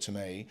 as it was put to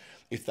me,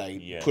 if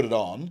they put it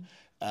on.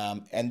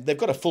 And they've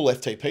got a full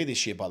FTP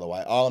this year, by the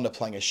way. Ireland are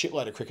playing a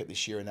shitload of cricket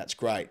this year, and that's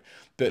great.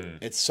 But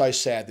it's so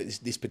sad that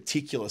this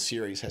particular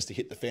series has to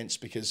hit the fence,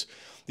 because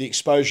the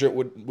exposure it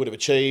would have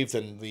achieved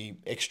and the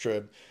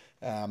extra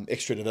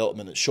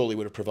development it surely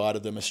would have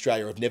provided them.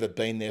 Australia have never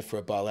been there for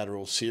a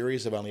bilateral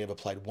series. They've only ever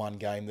played 1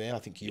 game there. I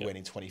think you went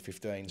in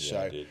 2015.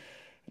 So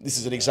this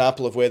is an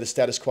example of where the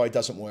status quo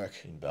doesn't work,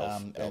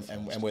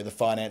 and where the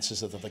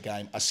finances of the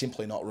game are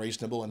simply not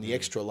reasonable. And the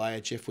extra layer,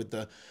 Jeff, with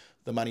the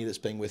money that's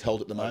being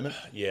withheld at the moment.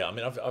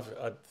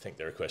 I think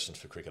there are questions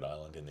for Cricket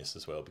Island in this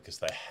as well, because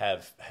they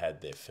have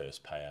had their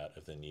first payout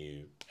of the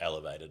new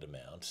elevated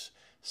amount.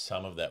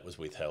 Some of that was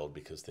withheld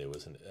because there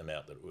was an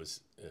amount that was,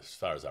 as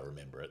far as I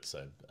remember it,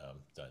 so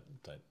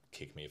don't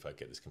kick me if I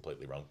get this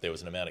completely wrong. There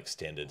was an amount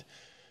extended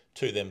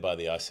to them by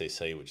the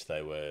ICC, which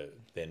they were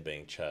then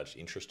being charged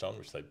interest on,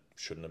 which they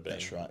shouldn't have been.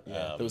 That's right.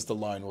 Yeah, there was the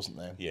loan, wasn't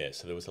there? Yeah,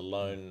 so there was a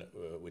loan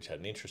which had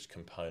an interest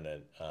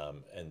component,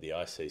 and the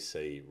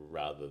ICC,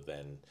 rather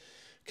than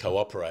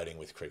cooperating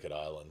with Cricket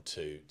Island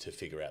to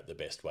figure out the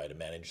best way to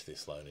manage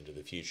this loan into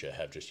the future,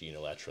 have just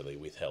unilaterally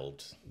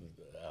withheld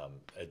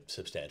a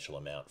substantial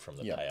amount from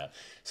the payout.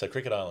 So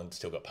Cricket Island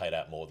still got paid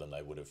out more than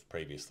they would have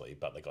previously,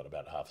 but they got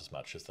about half as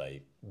much as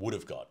they would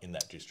have got in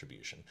that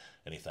distribution.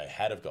 And if they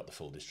had have got the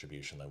full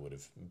distribution, they would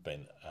have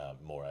been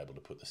more able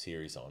to put the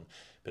series on.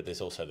 But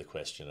there's also the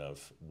question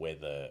of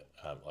whether,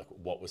 like,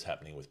 what was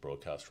happening with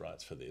broadcast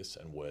rights for this,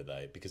 and were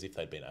they, because if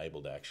they'd been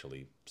able to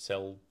actually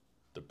sell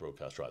the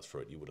broadcast rights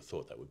for it, you would have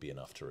thought that would be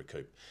enough to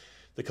recoup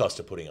the cost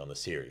of putting on the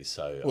series.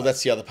 So, well,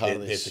 that's the other part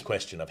of this. There's the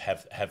question of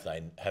have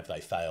they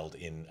failed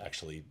in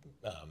actually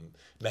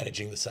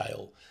managing the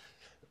sale?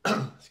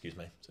 Excuse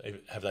me. So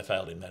have they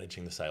failed in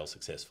managing the sale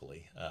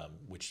successfully?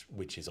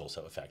 Which is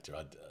also a factor.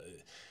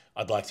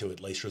 I'd like to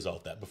at least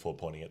resolve that before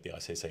pointing at the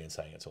ICC and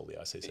saying it's all the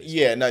ICC.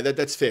 Yeah, no,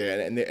 that's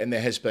fair, and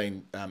there has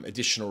been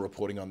additional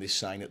reporting on this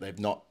saying that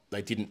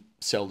they didn't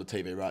sell the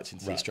TV rights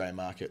into the Australian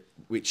market,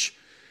 which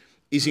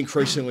is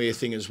increasingly a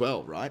thing as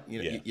well, right?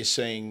 You know, you're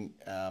seeing.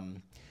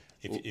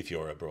 If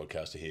you're a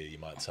broadcaster here, you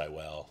might say,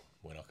 well,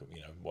 we're not,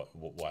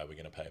 why are we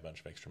going to pay a bunch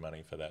of extra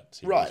money for that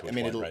series, right? Which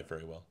won't rate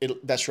very well.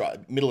 That's right.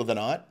 Middle of the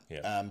night,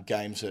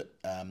 games that,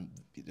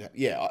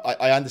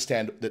 I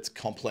understand that's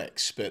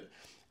complex, but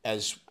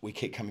as we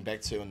keep coming back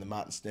to, and the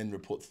Martin's Den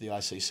report to the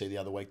ICC the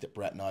other week that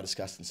Brat and I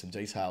discussed in some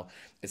detail,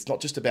 it's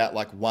not just about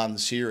like one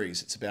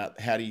series. It's about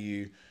how do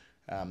you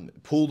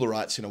pool the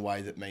rights in a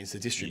way that means the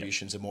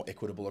distributions are more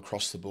equitable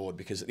across the board,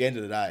 because at the end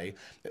of the day,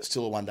 it's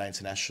still a one-day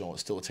international,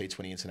 it's still a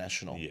T20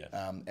 international,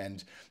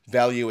 and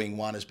valuing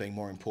one as being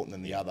more important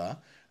than the other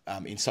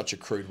in such a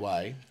crude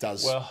way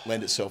does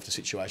lend itself to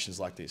situations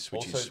like this,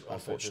 which is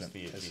unfortunate. Also just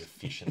the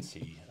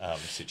efficiency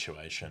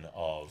situation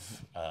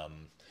of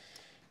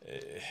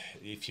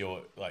if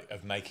you're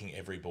of making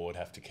every board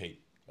have to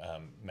keep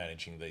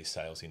managing these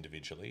sales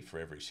individually for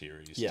every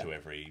series to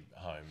every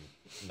home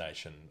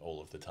nation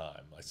all of the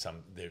time. Like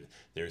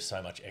there is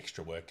so much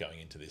extra work going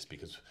into this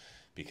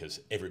because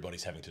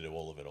everybody's having to do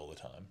all of it all the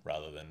time,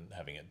 rather than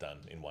having it done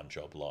in one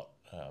job lot,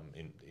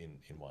 in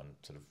one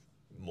sort of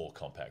more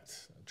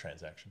compact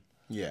transaction.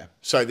 Yeah.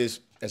 So there's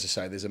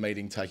a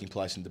meeting taking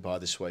place in Dubai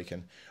this week,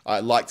 and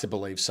I like to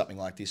believe something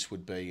like this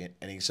would be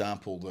an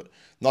example that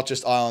not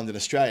just Ireland and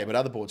Australia, but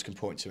other boards can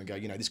point to and go,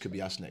 this could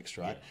be us next,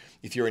 right? Yeah.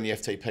 If you're in the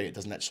FTP, it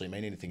doesn't actually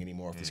mean anything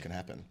anymore if this can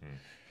happen.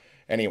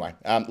 Anyway,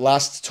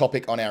 last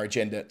topic on our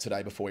agenda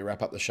today before we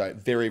wrap up the show,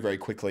 very, very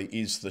quickly,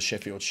 is the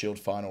Sheffield Shield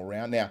final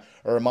round. Now,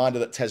 a reminder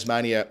that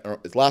Tasmania,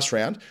 last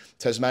round,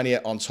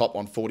 Tasmania on top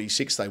on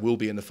 46, they will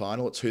be in the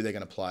final. It's who they're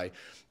going to play.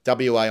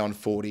 WA on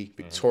 40,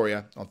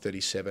 Victoria on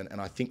 37,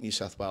 and I think New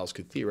South Wales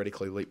could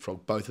theoretically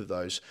leapfrog both of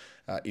those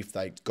if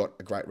they got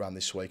a great run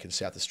this week, and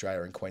South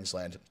Australia and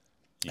Queensland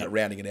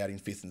rounding it out in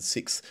 5th and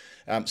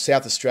 6th.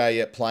 South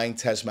Australia playing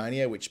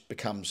Tasmania, which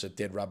becomes a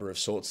dead rubber of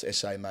sorts.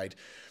 SA made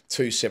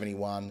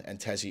 271 and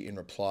Tassie in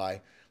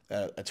reply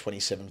a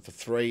 27 for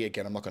 3.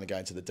 Again, I'm not going to go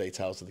into the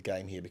details of the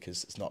game here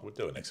because it's not... We'll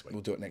do it next week.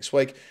 We'll do it next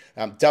week.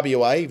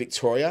 WA,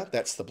 Victoria,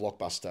 that's the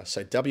blockbuster.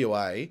 So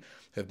WA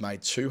have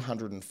made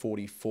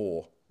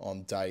 244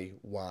 on day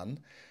one,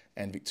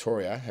 and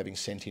Victoria, having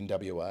sent in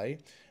WA,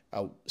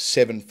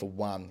 7 for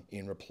 1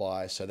 in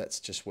reply. So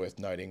that's just worth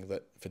noting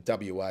that for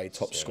WA,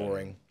 top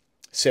scoring,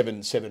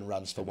 seven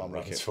runs for one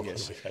wicket.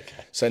 Yes. Okay.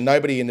 So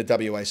nobody in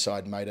the WA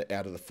side made it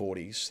out of the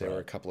 40s. There were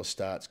a couple of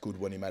starts.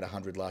 Goodwin, who made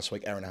 100 last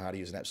week. Aaron Hardy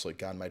is an absolute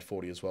gun, made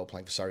 40 as well,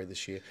 playing for Surrey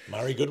this year.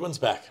 Murray Goodwin's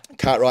back.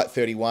 Cartwright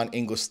 31,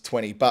 Inglis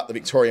 20, but the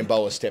Victorian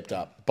bowler stepped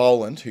up.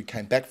 Boland, who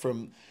came back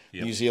from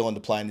New Zealand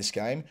to play in this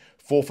game,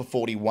 4 for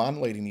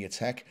 41, leading the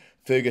attack.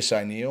 Fergus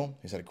O'Neill,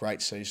 who's had a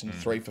great season,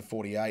 3 for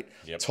 48.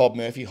 Todd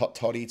Murphy, Hot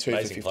Toddy, 2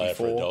 Amazing for 54. Player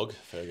for a dog,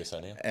 Fergus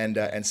O'Neill.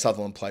 And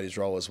Sutherland played his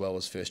role as well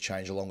as first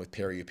change, along with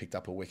Perry, who picked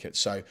up a wicket.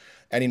 So,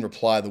 and in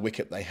reply, the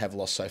wicket they have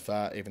lost so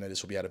far, even though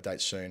this will be out of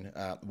date soon,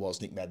 was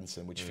Nick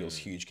Maddinson, which feels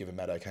huge given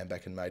Maddo came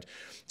back and made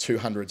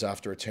 200s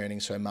after returning.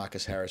 So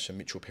Marcus Harris and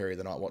Mitchell Perry,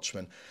 the night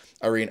watchman,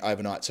 are in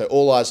overnight. So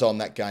all eyes on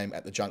that game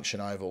at the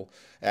Junction Oval.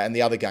 And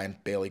the other game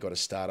barely got a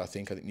start, I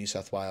think. New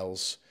South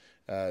Wales,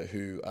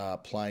 who are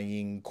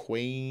playing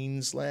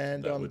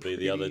Queensland, that would be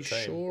the other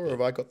team. Sure,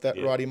 have I got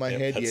that right in my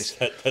head? Yes.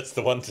 That's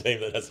the one team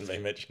that hasn't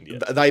been mentioned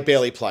yet. They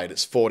barely played.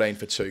 It's 14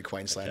 for 2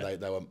 Queensland. Okay.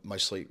 They were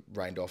mostly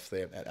rained off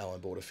there at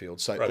Allen Borderfield.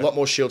 So a lot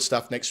more Shield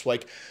stuff next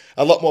week.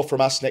 A lot more from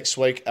us next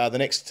week. The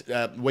next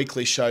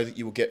weekly show that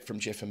you will get from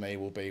Jeff and me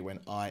will be when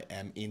I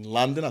am in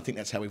London. I think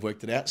that's how we've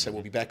worked it out. So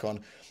we'll be back on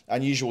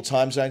unusual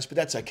time zones, but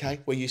that's okay.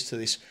 We're used to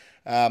this.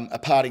 A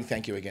parting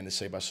thank you again to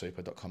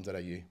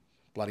cbussuper.com.au.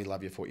 Bloody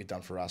love you for what you've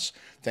done for us.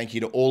 Thank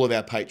you to all of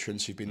our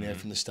patrons who've been there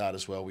from the start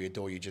as well. We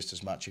adore you just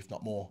as much, if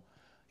not more,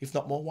 if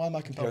not more. Why am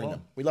I comparing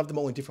them? We love them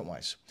all in different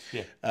ways.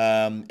 Yeah.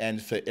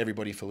 And for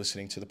everybody for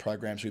listening to the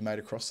programs we made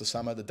across the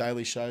summer, the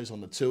daily shows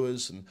on the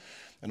tours and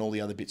all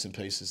the other bits and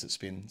pieces, it's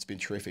been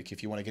terrific.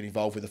 If you want to get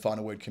involved with the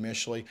Final Word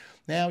commercially,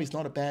 now is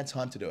not a bad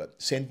time to do it.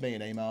 Send me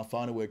an email,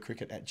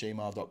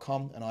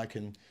 finalwordcricket@gmail.com, and I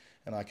can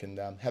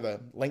have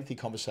a lengthy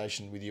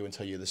conversation with you and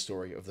tell you the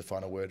story of the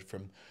Final Word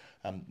from,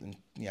 and,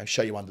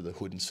 show you under the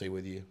hood and see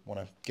whether you want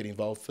to get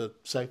involved for,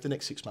 say, the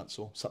next 6 months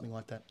or something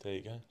like that. There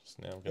you go.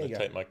 So now I'm going to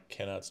take my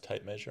Kennard's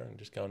tape measure and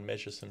just go and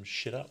measure some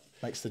shit up.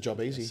 Makes the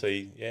job easy.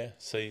 See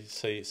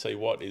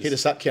what is. Hit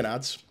us up,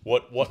 Kennards.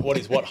 What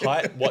is what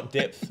height, what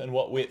depth, and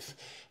what width.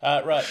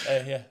 Right.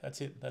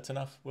 That's it. That's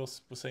enough. We'll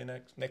see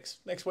you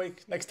next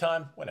week, next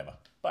time, whenever.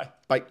 Bye.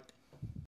 Bye.